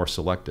little bit more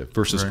selective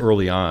versus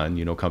early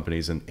on,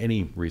 companies in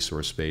any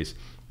resource space.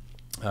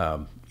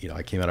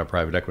 I came out of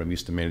private equity. I'm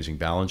used to managing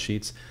balance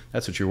sheets.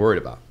 That's what you're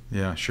worried about.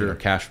 Yeah, sure.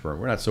 Cash burn.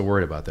 We're not so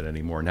worried about that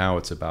anymore. Now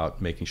it's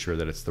about making sure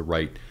that it's the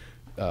right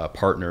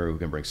partner who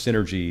can bring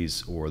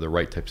synergies or the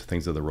right types of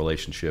things of the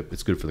relationship.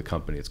 It's good for the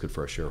company. It's good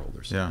for our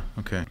shareholders. Yeah.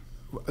 Okay.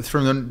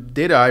 From the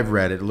data I've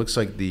read, it looks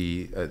like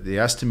the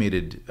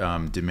estimated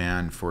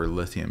demand for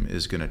lithium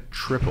is going to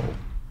triple.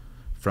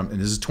 And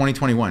this is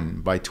 2021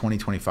 by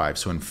 2025.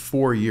 So in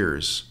 4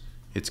 years,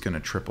 it's going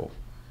to triple.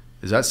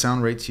 Does that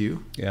sound right to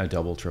you? Yeah,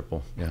 double,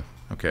 triple. Yeah.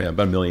 Okay. Yeah,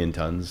 about 1 million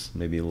tons,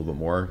 maybe a little bit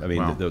more. I mean,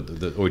 wow.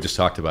 What we just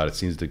talked about, it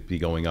seems to be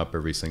going up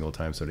every single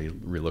time somebody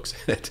relooks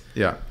at it.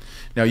 Yeah.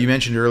 Now, you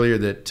mentioned earlier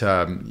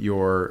that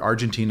your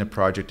Argentina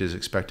project is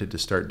expected to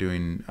start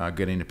getting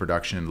into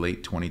production in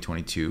late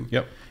 2022.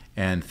 Yep.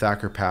 And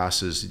Thacker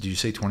Pass is, did you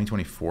say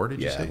 2024?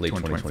 Did you say late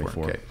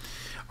 2024. Okay.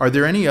 Are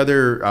there any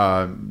other,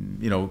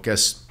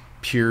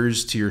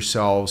 peers to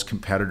yourselves,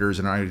 competitors,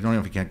 and I don't know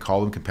if you can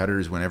call them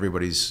competitors when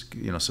everybody's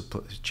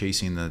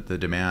chasing the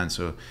demand.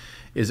 So,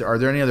 are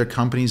there any other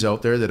companies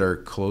out there that are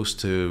close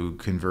to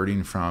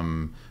converting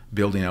from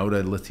building out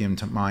a lithium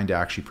mine to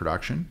actually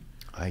production?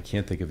 I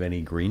can't think of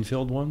any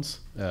greenfield ones.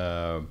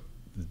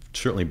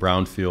 Certainly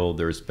brownfield.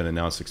 There's been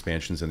announced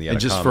expansions in the Atacama.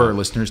 And just for our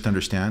listeners to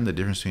understand the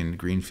difference between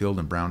greenfield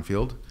and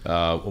brownfield.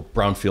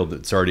 Brownfield,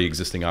 it's already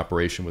existing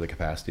operation with a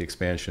capacity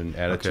expansion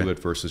added to it,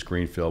 versus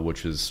greenfield,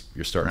 which is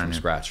you're starting from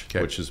scratch,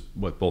 which is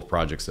what both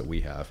projects that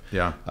we have.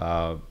 Yeah.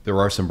 There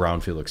are some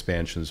brownfield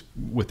expansions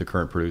with the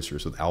current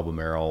producers, with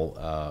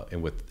Albemarle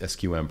and with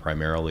SQM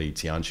primarily,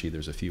 Tianqi.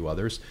 There's a few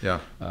others. Yeah.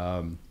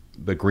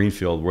 But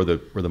greenfield, we're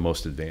the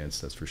most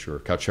advanced, that's for sure.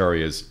 Caucharí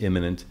is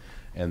imminent.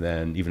 And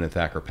then even in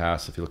Thacker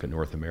Pass, if you look at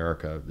North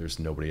America, there's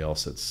nobody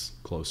else that's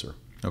closer.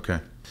 Okay.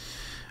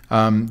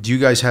 Do you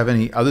guys have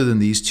any, other than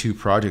these two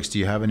projects, do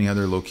you have any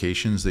other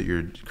locations that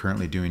you're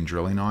currently doing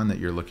drilling on that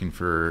you're looking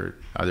for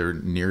either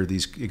near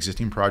these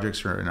existing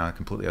projects or in a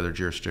completely other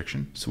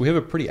jurisdiction? So we have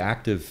a pretty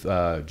active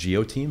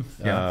geo team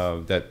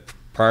that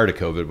prior to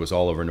COVID was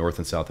all over North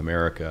and South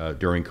America.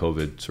 During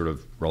COVID, sort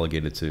of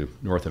relegated to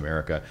North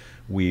America.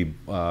 We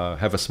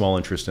have a small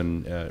interest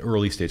in an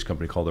early stage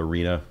company called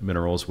Arena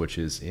Minerals, which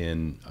is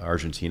in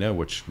Argentina,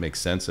 which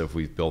makes sense if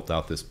we've built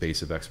out this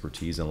base of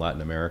expertise in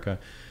Latin America.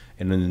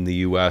 And then in the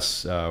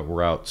US,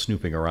 we're out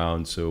snooping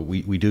around. So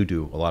we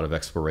do a lot of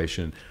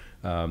exploration,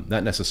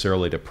 not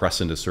necessarily to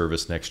press into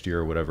service next year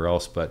or whatever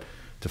else, but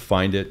to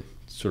find it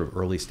sort of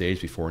early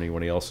stage before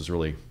anybody else is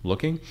really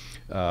looking,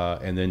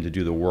 and then to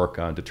do the work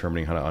on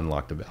determining how to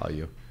unlock the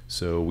value.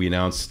 So we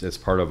announced, as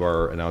part of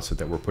our announcement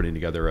that we're putting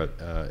together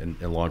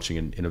and launching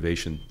an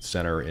innovation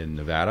center in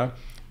Nevada.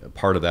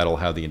 Part of that will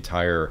have the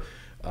entire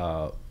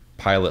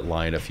pilot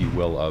line, if you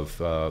will, of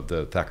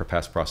the Thacker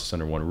Pass process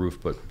under one roof.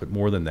 But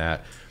more than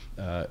that,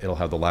 it'll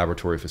have the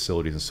laboratory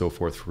facilities and so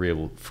forth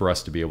for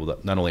us to be able to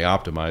not only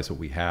optimize what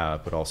we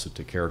have, but also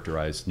to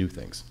characterize new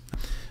things.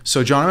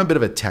 So, John, I'm a bit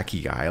of a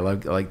techie guy. I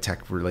like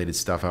tech-related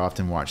stuff. I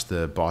often watch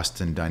the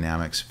Boston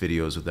Dynamics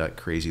videos with that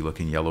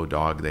crazy-looking yellow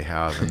dog they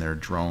have and their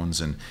drones.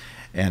 And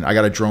I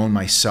got a drone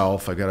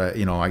myself. A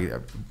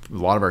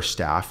lot of our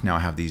staff now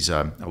have these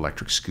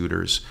electric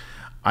scooters.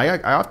 I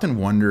often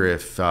wonder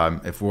if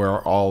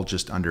we're all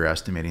just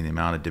underestimating the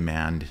amount of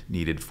demand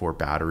needed for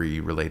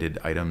battery-related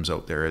items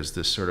out there as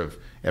this sort of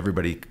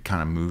everybody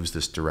kind of moves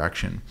this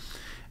direction.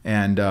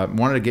 And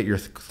wanted to get your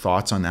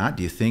thoughts on that.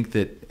 Do you think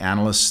that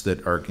analysts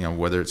that are,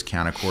 whether it's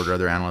Canaccord or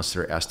other analysts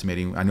that are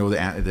estimating, I know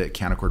that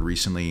Canaccord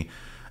recently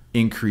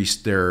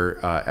increased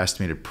their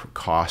estimated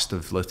cost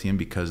of lithium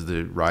because of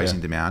the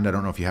rising demand. I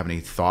don't know if you have any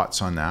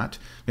thoughts on that.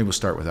 Maybe we'll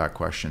start with that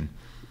question.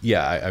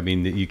 Yeah, I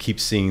mean, you keep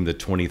seeing the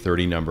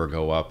 2030 number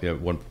go up. At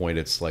one point,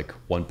 it's like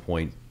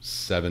 1.7,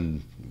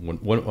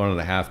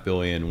 1.5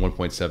 billion,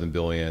 1.7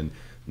 billion,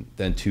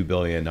 then 2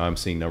 billion. Now I'm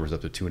seeing numbers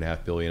up to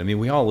 2.5 billion. I mean,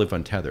 we all live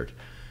untethered.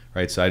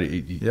 Right, so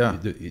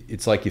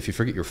it's like if you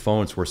forget your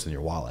phone, it's worse than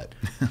your wallet.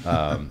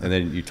 And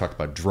then you talk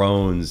about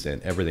drones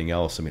and everything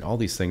else. I mean, all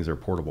these things are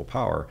portable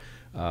power,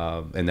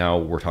 and now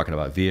we're talking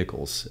about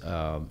vehicles,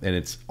 and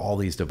it's all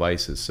these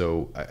devices.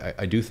 So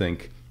I do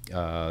think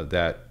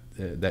that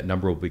that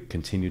number will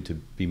continue to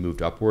be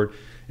moved upward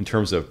in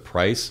terms of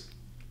price.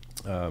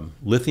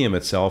 Lithium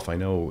itself, I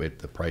know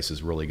the price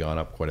has really gone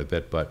up quite a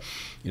bit, but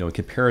in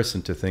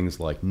comparison to things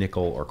like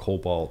nickel or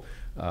cobalt.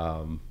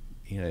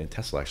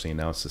 Tesla actually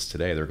announced this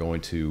today. They're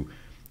going to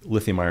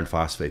lithium iron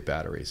phosphate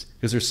batteries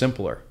because they're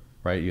simpler,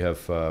 right? You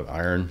have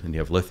iron and you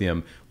have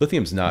lithium.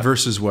 Lithium's not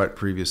versus what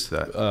previous to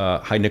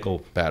that? High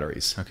nickel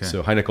batteries. Okay.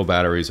 So high nickel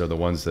batteries are the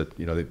ones that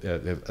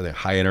they have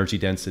high energy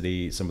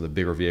density. Some of the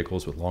bigger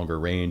vehicles with longer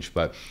range,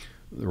 but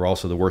they're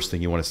also the worst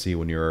thing you want to see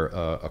when you're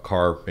a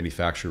car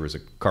manufacturer is a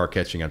car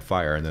catching on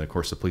fire, and then of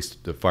course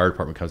the fire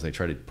department comes and they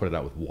try to put it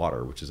out with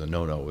water, which is a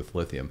no-no with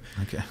lithium.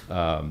 Okay.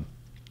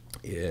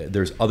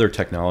 There's other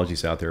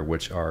technologies out there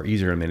which are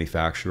easier to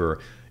manufacture.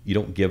 You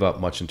don't give up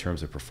much in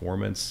terms of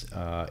performance.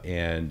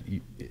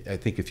 And I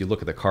think if you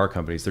look at the car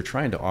companies, they're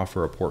trying to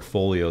offer a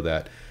portfolio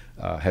that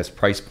has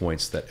price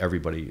points that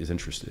everybody is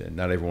interested in.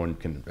 Not everyone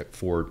can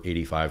afford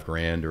 85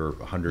 grand or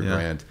 100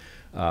 grand.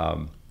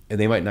 And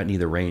they might not need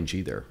the range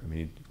either. I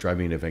mean,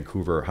 driving to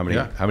Vancouver, how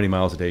many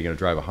miles a day are you going to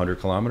drive? 100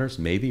 kilometers,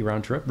 maybe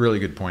round trip? Really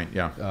good point,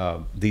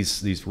 yeah.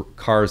 These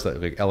cars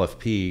that like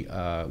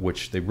LFP,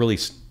 which they really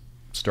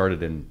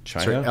started in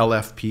China. Sorry,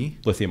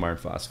 LFP? Lithium iron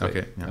phosphate.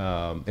 Okay.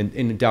 Yeah.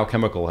 And Dow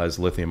Chemical has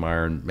lithium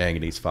iron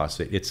manganese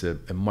phosphate. It's a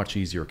much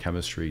easier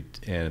chemistry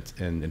and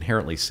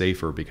inherently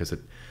safer because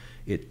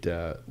you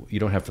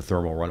don't have the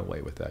thermal runaway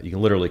with that. You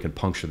can literally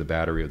puncture the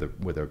battery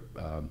with a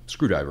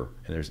screwdriver,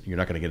 and you're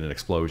not going to get an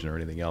explosion or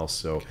anything else.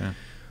 So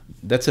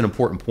that's an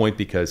important point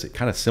because it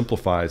kind of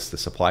simplifies the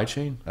supply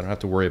chain. I don't have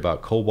to worry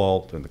about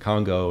cobalt and the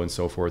Congo and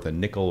so forth. And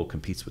nickel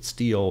competes with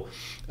steel,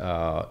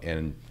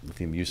 and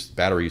lithium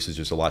battery usage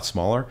is a lot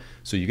smaller.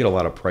 So you get a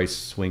lot of price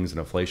swings and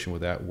inflation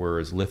with that.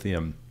 Whereas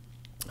lithium,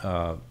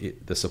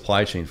 the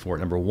supply chain for it,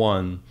 number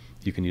one,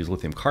 you can use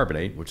lithium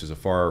carbonate, which is a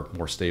far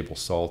more stable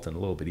salt and a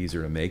little bit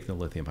easier to make than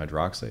lithium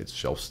hydroxide. It's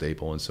shelf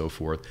stable and so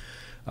forth.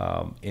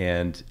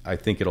 And I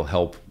think it'll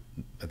help.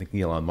 I think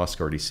Elon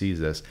Musk already sees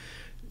this.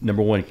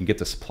 Number one, you can get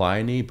the supply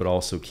you need, but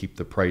also keep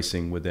the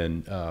pricing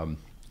within.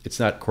 It's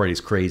not quite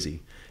as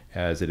crazy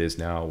as it is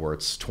now, where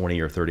it's $20,000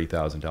 or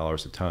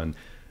 $30,000 a ton.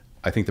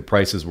 I think the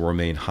prices will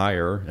remain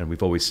higher, and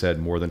we've always said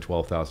more than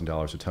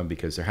 $12,000 a ton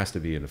because there has to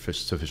be an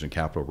sufficient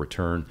capital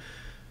return.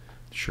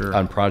 Sure.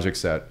 On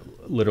projects that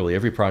literally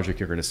every project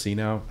you're going to see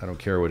now, I don't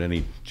care what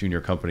any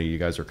junior company you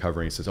guys are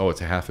covering says, oh,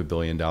 it's $500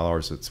 million,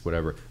 it's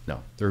whatever.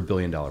 No, they're $1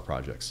 billion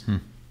projects.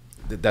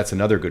 That's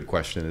another good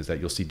question, is that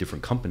you'll see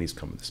different companies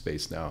come into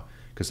space now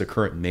because the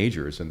current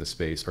majors in the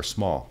space are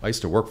small. I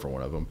used to work for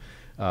one of them.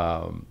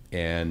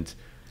 And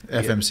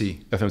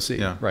FMC. FMC,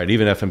 yeah. Right.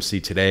 Even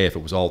FMC today, if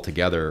it was all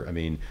together, I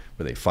mean,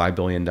 were they $5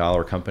 billion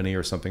company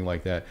or something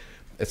like that?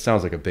 It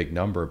sounds like a big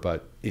number,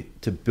 but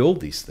to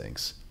build these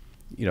things,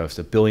 it's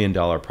 $1 billion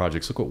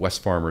projects. Look what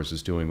West Farmers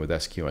is doing with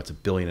SQM. It's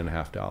 $1.5 billion.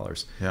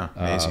 Yeah,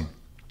 amazing.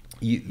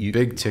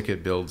 Big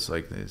ticket builds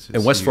like this.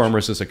 And West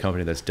Farmers is a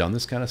company that's done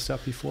this kind of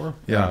stuff before.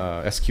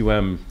 Yeah.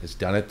 SQM has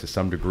done it to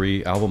some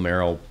degree.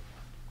 Albemarle,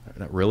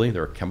 not really.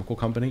 They're a chemical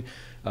company.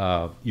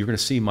 You're going to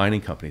see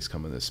mining companies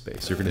come in this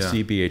space. You're going to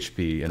see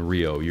BHP and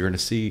Rio. You're going to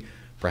see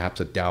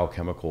perhaps a Dow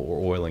Chemical or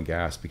oil and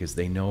gas because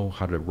they know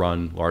how to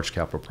run large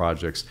capital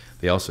projects.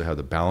 They also have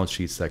the balance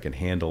sheets that can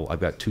handle. I've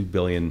got $2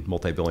 billion,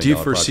 multi-billion. Do you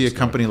foresee a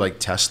company like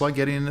Tesla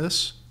getting into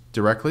this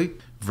directly?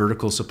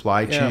 Vertical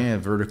supply chain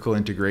and vertical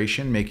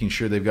integration, making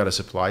sure they've got a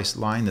supply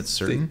line that's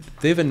certain?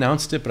 They've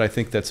announced it, but I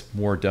think that's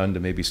more done to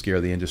maybe scare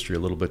the industry a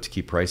little bit to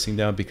keep pricing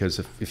down because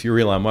if you're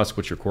Elon Musk,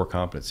 what's your core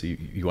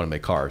competency? You want to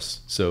make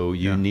cars. So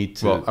you need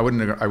to... Well, I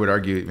would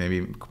argue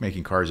maybe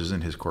making cars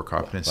isn't his core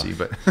competency,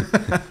 but...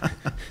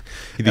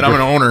 and I'm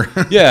an owner.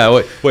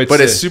 Yeah.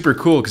 But it's super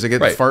cool because I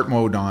get fart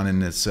mode on,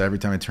 and it's every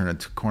time I turn a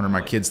corner,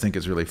 my kids think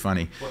it's really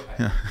funny.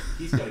 Well,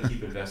 he's got to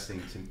keep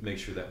investing to make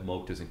sure that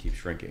moat doesn't keep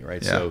shrinking,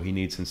 right? Yeah. So he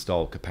needs to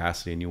install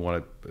capacity, and you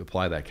want to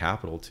apply that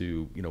capital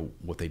to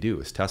what they do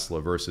is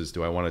Tesla versus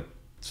do I want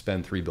to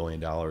spend $3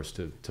 billion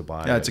to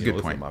buy it's a good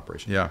point.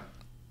 Operation. Yeah.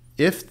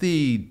 If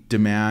the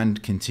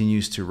demand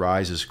continues to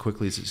rise as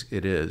quickly as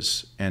it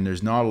is, and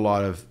there's not a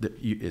lot of,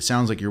 it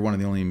sounds like you're one of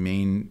the only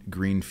main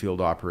greenfield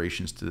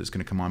operations that's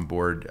going to come on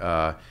board in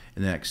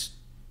the next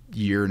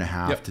year and a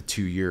half to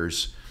 2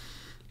 years.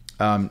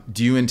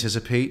 Do you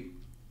anticipate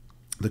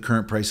the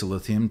current price of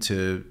lithium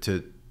to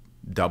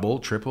double,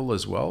 triple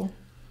as well?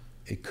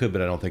 It could,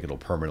 but I don't think it'll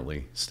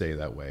permanently stay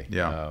that way.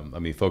 Yeah. I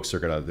mean, folks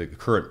are the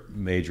current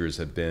majors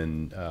have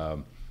been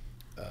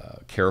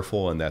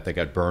careful in that they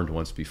got burned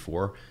once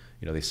before.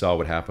 They saw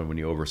what happened when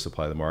you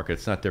oversupply the market.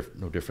 It's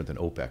no different than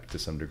OPEC to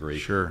some degree.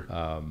 Sure.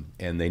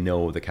 And they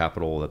know the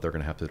capital that they're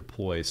going to have to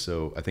deploy.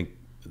 So I think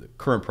the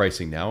current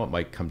pricing now, it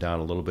might come down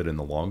a little bit in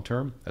the long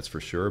term, that's for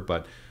sure,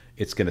 but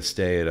it's going to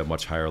stay at a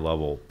much higher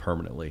level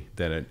permanently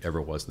than it ever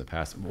was in the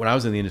past. When I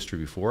was in the industry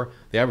before,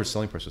 the average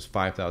selling price was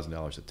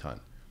 $5,000 a ton.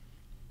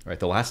 Right,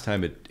 the last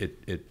time it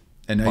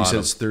and now you said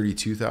it's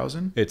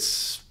 32,000.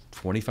 It's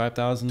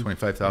 25,000.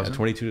 25,000.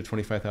 22 to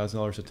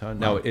 $25,000 a ton.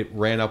 Wow. Now it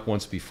ran up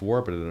once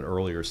before, but at an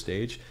earlier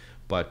stage.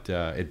 But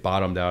it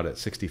bottomed out at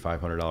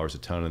 $6,500 a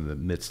ton in the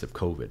midst of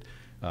COVID.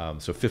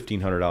 So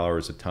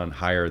 $1,500 a ton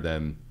higher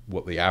than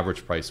what the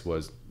average price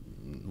was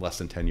less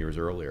than 10 years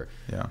earlier.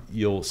 Yeah.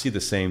 You'll see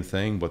the same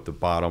thing, but the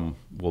bottom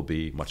will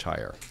be much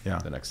higher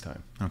the next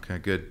time. Okay,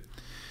 good.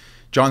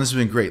 John, this has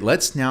been great.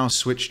 Let's now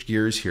switch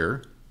gears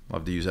here.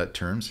 Love to use that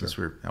term since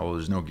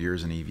there's no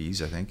gears in EVs,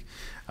 I think.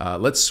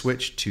 Let's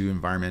switch to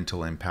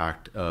environmental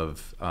impact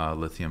of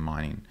lithium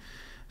mining.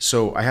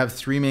 So I have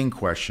three main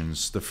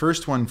questions. The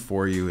first one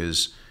for you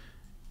is,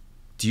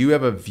 do you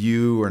have a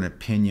view or an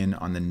opinion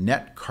on the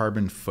net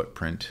carbon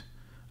footprint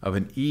of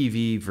an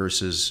EV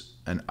versus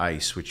an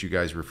ICE, which you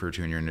guys refer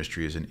to in your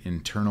industry as an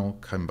internal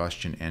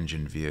combustion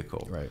engine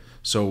vehicle? Right.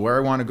 So where I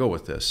want to go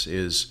with this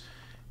is,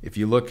 if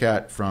you look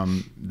at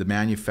from the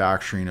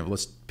manufacturing of,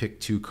 let's pick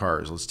two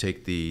cars. Let's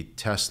take the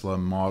Tesla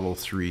Model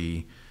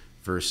 3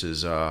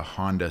 versus a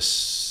Honda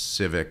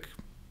Civic,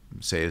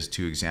 say, as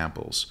two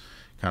examples.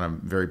 Kind of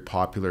very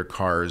popular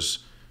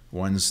cars.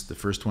 The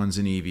first one's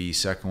an EV,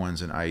 second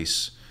one's an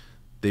ICE.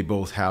 They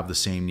both have the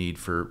same need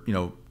for,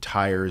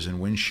 tires and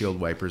windshield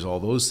wipers. All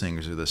those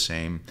things are the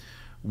same.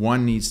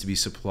 One needs to be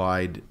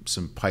supplied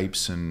some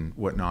pipes and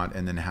whatnot,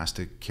 and then has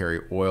to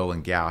carry oil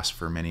and gas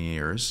for many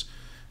years.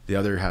 The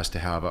other has to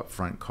have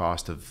upfront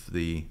cost of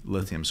the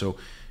lithium. So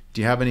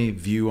do you have any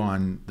view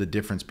on the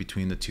difference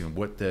between the two, and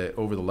what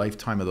over the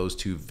lifetime of those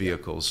two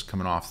vehicles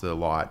coming off the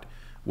lot,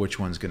 which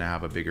one's going to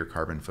have a bigger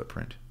carbon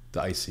footprint?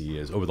 The ICE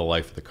is over the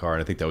life of the car,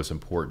 and I think that was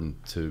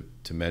important to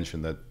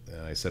mention that.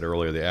 I said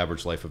earlier, the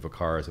average life of a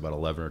car is about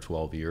 11 or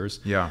 12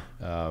 years. Yeah.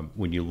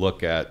 When you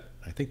look at,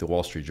 I think the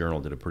Wall Street Journal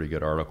did a pretty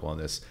good article on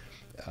this.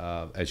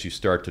 As you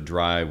start to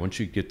drive, once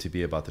you get to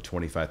be about the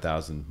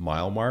 25,000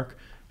 mile mark,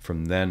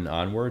 from then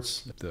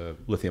onwards, the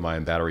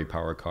lithium-ion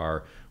battery-powered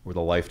car, where the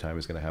lifetime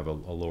is going to have a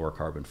lower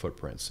carbon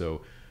footprint.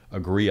 So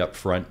agree up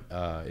front,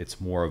 it's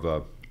more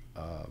of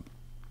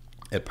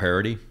at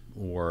parity,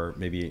 or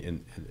maybe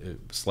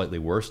slightly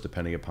worse,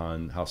 depending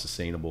upon how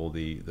sustainable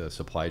the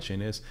supply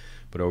chain is.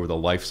 But over the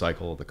life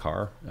cycle of the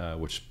car,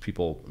 which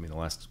the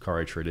last car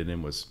I traded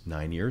in was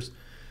 9 years,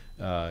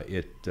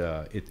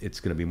 it's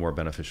going to be more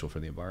beneficial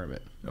for the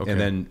environment. Okay. And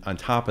then on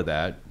top of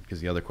that, because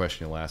the other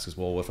question you'll ask is,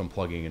 well, what if I'm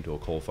plugging into a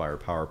coal-fired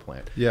power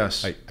plant?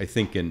 Yes. I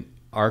think in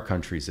our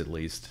countries, at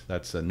least,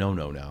 that's a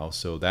no-no now.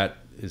 So that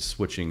is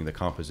switching the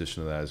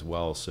composition of that as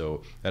well.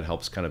 So that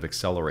helps kind of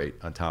accelerate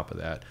on top of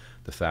that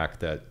the fact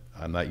that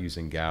I'm not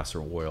using gas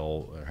or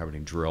oil or having to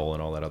drill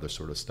and all that other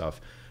sort of stuff.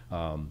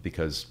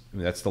 Because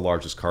that's the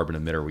largest carbon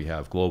emitter we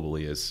have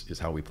globally is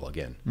how we plug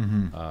in.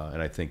 Mm-hmm.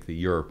 And I think the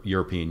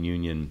European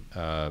Union,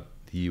 the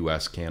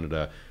U.S.,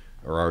 Canada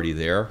are already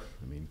there.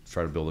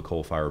 Try to build a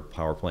coal-fired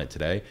power plant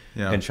today.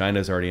 Yeah. And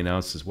China's already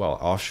announced as well.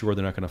 Offshore,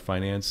 they're not going to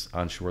finance.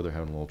 Onshore, they're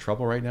having a little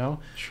trouble right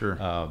now. Sure.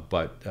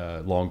 But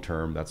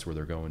long-term, that's where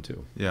they're going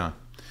to. Yeah.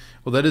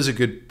 Well, that is a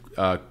good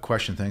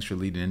question. Thanks for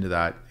leading into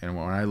that. And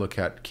when I look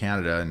at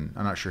Canada, and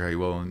I'm not sure how you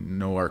will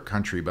know our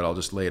country, but I'll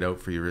just lay it out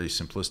for you really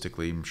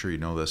simplistically. I'm sure you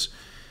know this.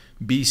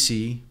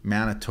 BC,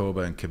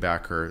 Manitoba, and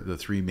Quebec are the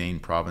three main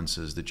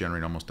provinces that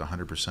generate almost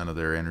 100% of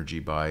their energy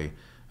by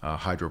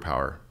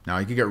hydropower. Now,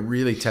 you could get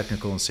really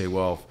technical and say,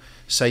 well,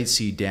 Site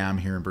C Dam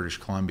here in British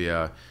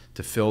Columbia,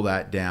 to fill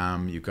that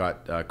dam, you've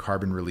got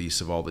carbon release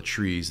of all the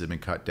trees that have been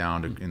cut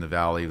down in the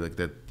valley. Like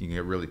that, you can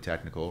get really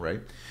technical,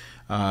 right?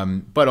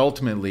 But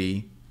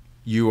ultimately,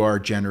 you are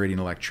generating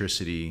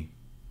electricity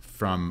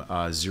from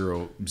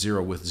zero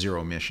with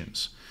zero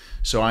emissions.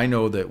 So I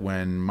know that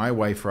when my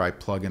wife or I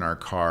plug in our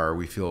car,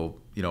 we feel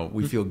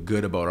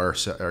good about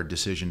our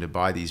decision to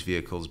buy these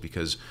vehicles,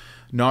 because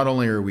not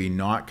only are we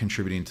not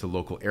contributing to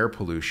local air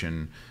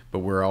pollution, but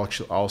we're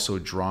also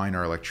drawing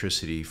our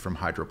electricity from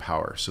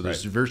hydropower. So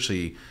there's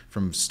virtually,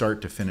 from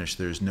start to finish,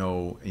 there's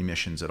no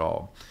emissions at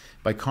all.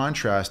 By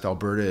contrast,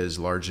 Alberta is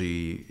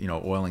largely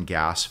oil and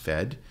gas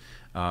fed.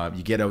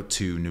 You get out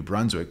to New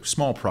Brunswick,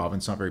 small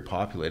province, not very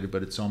populated,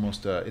 but it's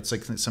almost it's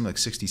like something like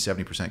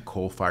 60-70%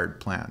 coal-fired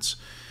plants.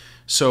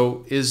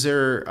 So is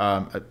there,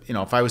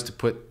 if I was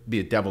to be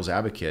a devil's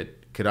advocate,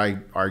 could I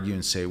argue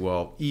and say,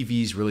 well,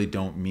 EVs really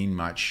don't mean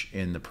much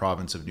in the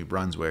province of New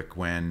Brunswick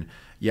when,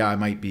 I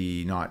might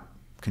be not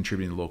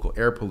contributing to local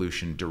air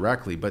pollution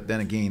directly, but then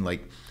again,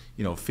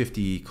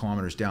 50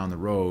 kilometers down the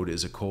road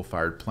is a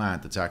coal-fired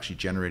plant that's actually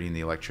generating the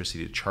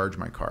electricity to charge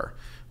my car.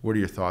 What are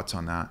your thoughts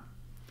on that?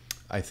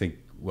 I think,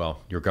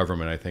 your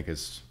government, I think,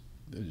 has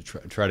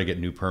try to get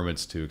new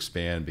permits to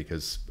expand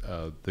because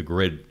the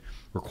grid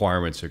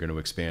requirements are going to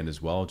expand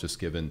as well, just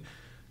given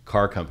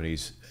car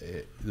companies,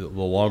 the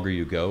longer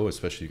you go,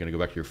 especially you're going to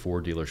go back to your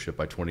Ford dealership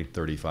by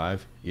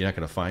 2035, you're not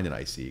going to find an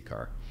ICE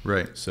car.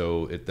 Right.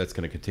 So that's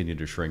going to continue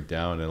to shrink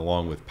down, and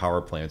along with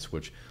power plants,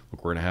 which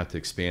look, we're going to have to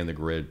expand the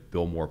grid,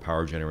 build more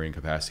power generating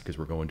capacity because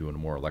we're going to a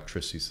more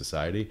electricity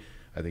society.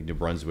 I think New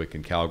Brunswick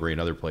and Calgary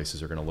and other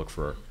places are going to look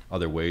for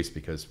other ways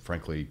because,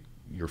 frankly,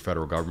 your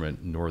federal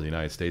government nor the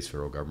United States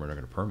federal government are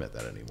going to permit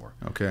that anymore.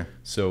 Okay.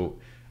 So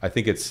I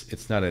think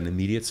it's not an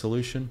immediate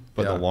solution,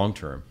 but in the long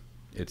term,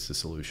 it's the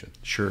solution.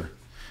 Sure.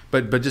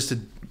 But just to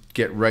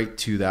get right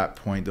to that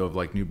point, though, of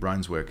like New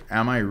Brunswick,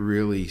 am I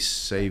really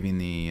saving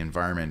the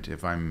environment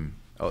if I'm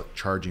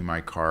charging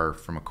my car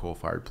from a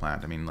coal-fired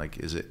plant? I mean, like,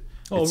 is it?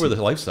 Over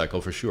the life cycle,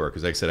 for sure.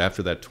 Because like I said,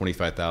 after that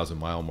 25,000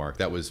 mile mark,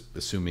 that was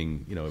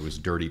assuming, you know, it was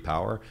dirty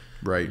power.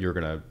 Right. You're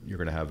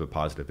gonna have a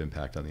positive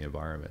impact on the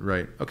environment.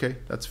 Right. Okay,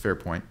 that's a fair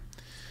point.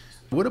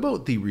 What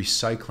about the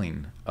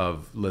recycling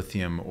of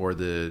lithium or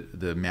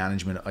the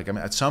management? Like, I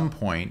mean, at some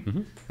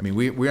point, I mean,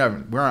 we're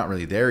not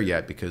really there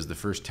yet because the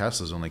first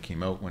Teslas only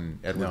came out when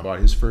Edward bought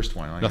his first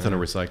one. Nothing to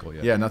recycle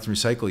yet. Yeah, nothing to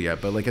recycle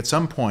yet. But like at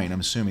some point,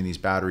 I'm assuming these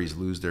batteries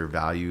lose their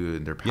value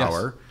and their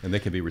power. Yes, and they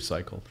can be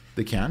recycled.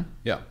 They can?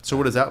 Yeah. So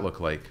what does that look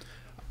like?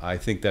 I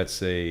think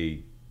that's a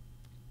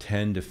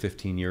 10 to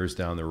 15 years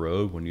down the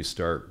road when you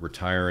start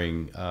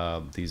retiring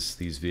these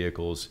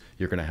vehicles.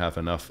 You're going to have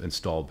enough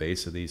installed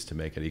base of these to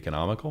make it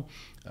economical.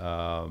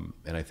 And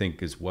I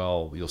think as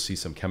well, you'll see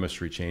some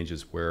chemistry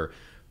changes where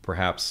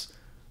perhaps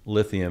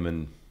lithium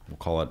and we'll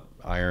call it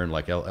iron,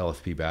 like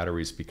LFP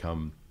batteries,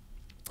 become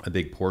a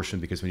big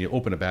portion, because when you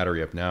open a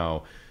battery up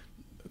now,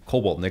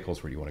 cobalt, nickel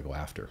is where you want to go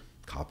after.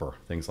 Copper,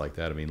 things like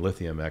that. I mean,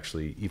 lithium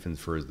actually, even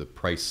for the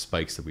price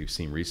spikes that we've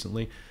seen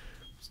recently,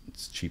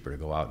 it's cheaper to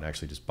go out and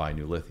actually just buy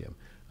new lithium.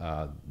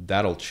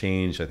 That'll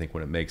change, I think,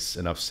 when it makes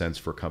enough sense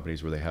for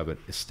companies where they have a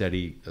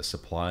steady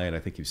supply. And I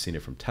think you've seen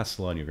it from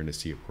Tesla, and you're going to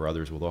see it for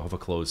others where they'll have a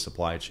closed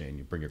supply chain.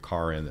 You bring your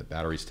car in, the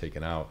battery's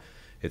taken out,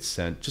 it's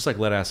sent, just like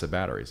lead acid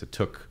batteries. It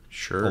took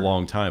a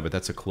long time, but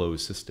that's a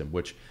closed system,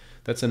 which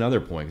that's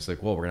another point. It's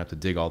like, well, we're going to have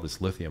to dig all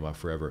this lithium up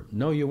forever.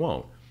 No, you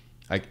won't.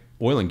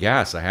 Oil and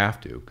gas, I have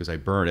to, because I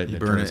burn it, and it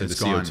turns into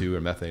CO2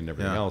 and methane and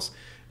everything else.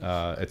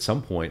 At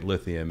some point,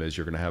 lithium is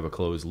you're going to have a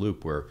closed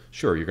loop where,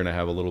 sure, you're going to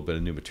have a little bit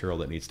of new material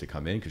that needs to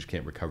come in because you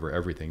can't recover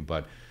everything,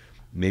 but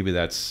maybe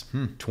that's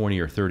 20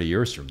 or 30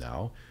 years from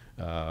now.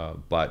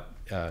 But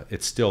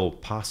it's still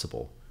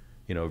possible,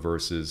 you know,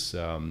 versus,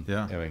 I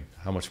mean,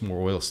 how much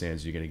more oil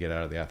sands are you going to get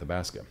out of the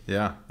Athabasca?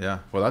 Yeah.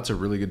 Well, that's a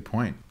really good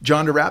point.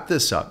 John, to wrap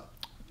this up,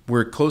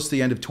 we're close to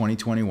the end of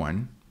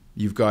 2021.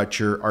 You've got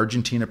your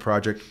Argentina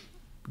project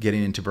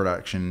getting into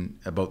production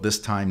about this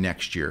time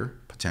next year,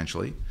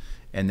 potentially.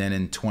 And then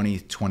in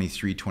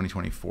 2023,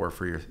 2024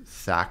 for your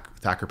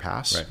Thacker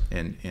Pass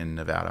in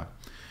Nevada.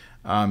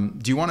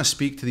 Do you want to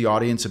speak to the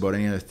audience about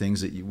any other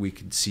things that we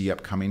could see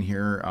upcoming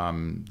here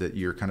that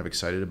you're kind of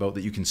excited about,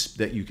 that you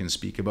can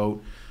speak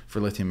about for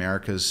Lithium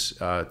Americas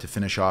to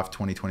finish off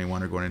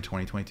 2021 or going into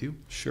 2022?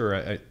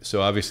 Sure.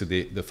 So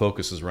obviously the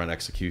focus is around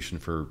execution.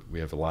 We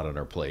have a lot on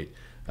our plate,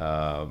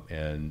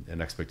 and an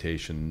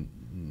expectation,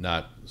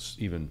 not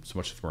even so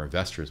much from our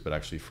investors, but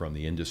actually from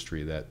the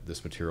industry, that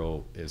this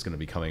material is going to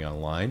be coming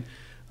online.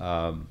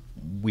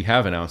 We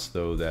have announced,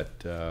 though,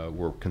 that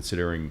we're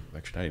considering,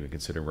 actually not even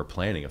considering, we're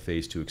planning a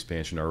phase 2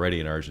 expansion already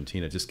in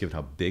Argentina, just given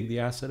how big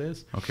the asset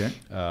is. Okay.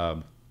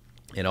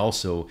 And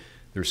also,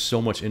 there's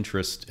so much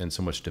interest and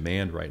so much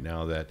demand right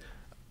now that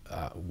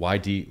why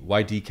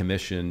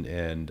decommission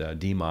and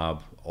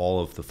demob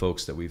all of the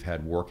folks that we've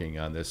had working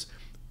on this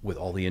with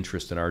all the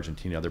interest in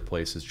Argentina and other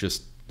places.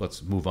 Just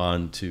let's move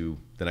on to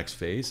the next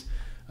phase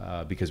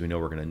because we know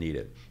we're going to need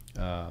it.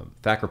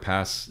 Thacker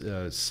Pass,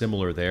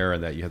 similar there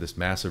in that you have this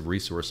massive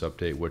resource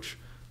update, which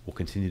will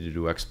continue to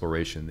do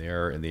exploration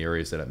there in the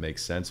areas that it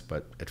makes sense,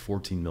 but at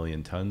 14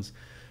 million tons.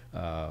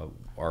 Our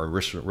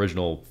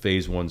original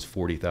phase 1's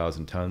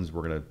 40,000 tons.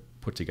 We're going to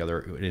put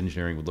together what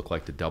engineering would look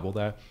like to double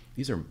that.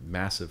 These are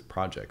massive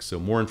projects, so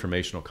more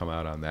information will come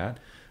out on that.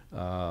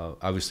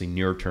 Obviously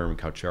near-term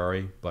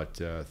Cauchari, but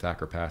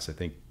Thacker Pass, I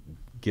think,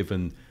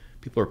 given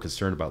people are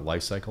concerned about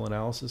life cycle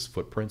analysis,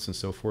 footprints and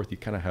so forth, you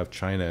kind of have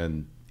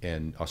China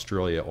and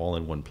Australia all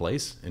in one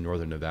place in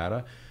northern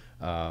Nevada.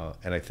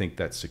 And I think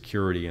that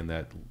security and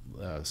that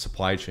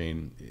supply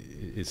chain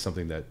is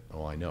something that,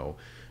 I know,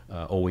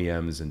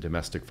 OEMs and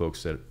domestic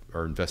folks that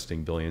are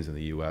investing billions in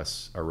the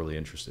U.S. are really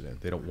interested in.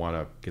 They don't want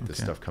to get this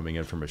stuff coming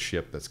in from a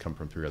ship that's come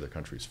from 3 other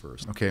countries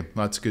first. Okay,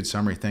 well, that's a good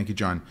summary. Thank you,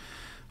 John.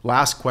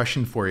 Last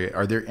question for you.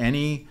 Are there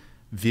any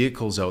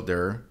vehicles out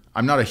there?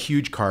 I'm not a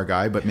huge car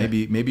guy, but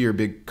maybe you're a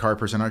big car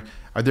person.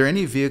 Are there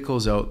any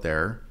vehicles out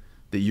there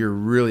that you're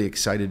really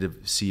excited to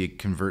see it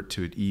convert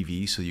to an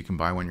EV so you can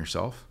buy one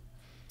yourself?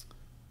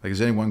 Like, is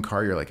there any one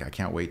car you're like, I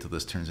can't wait till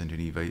this turns into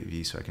an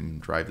EV so I can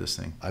drive this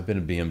thing? I've been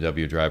a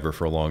BMW driver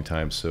for a long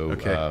time, so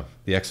the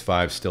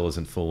X5 still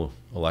isn't full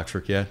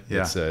electric yet.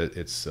 Yeah.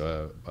 It's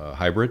a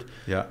hybrid,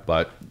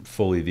 but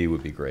full EV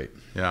would be great.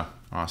 Yeah.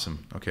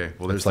 Awesome. Okay.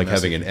 Well, there's It's like the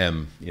having message. an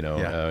M,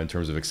 Yeah. in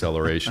terms of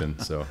acceleration.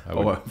 So I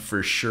would,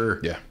 For sure.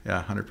 Yeah.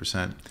 Yeah,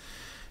 100%.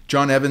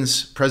 Jon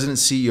Evans, President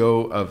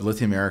CEO of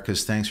Lithium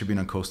Americas. Thanks for being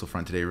on Coastal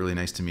Front today. Really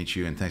nice to meet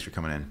you, and thanks for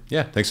coming in.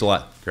 yeah, thanks a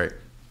lot. Great.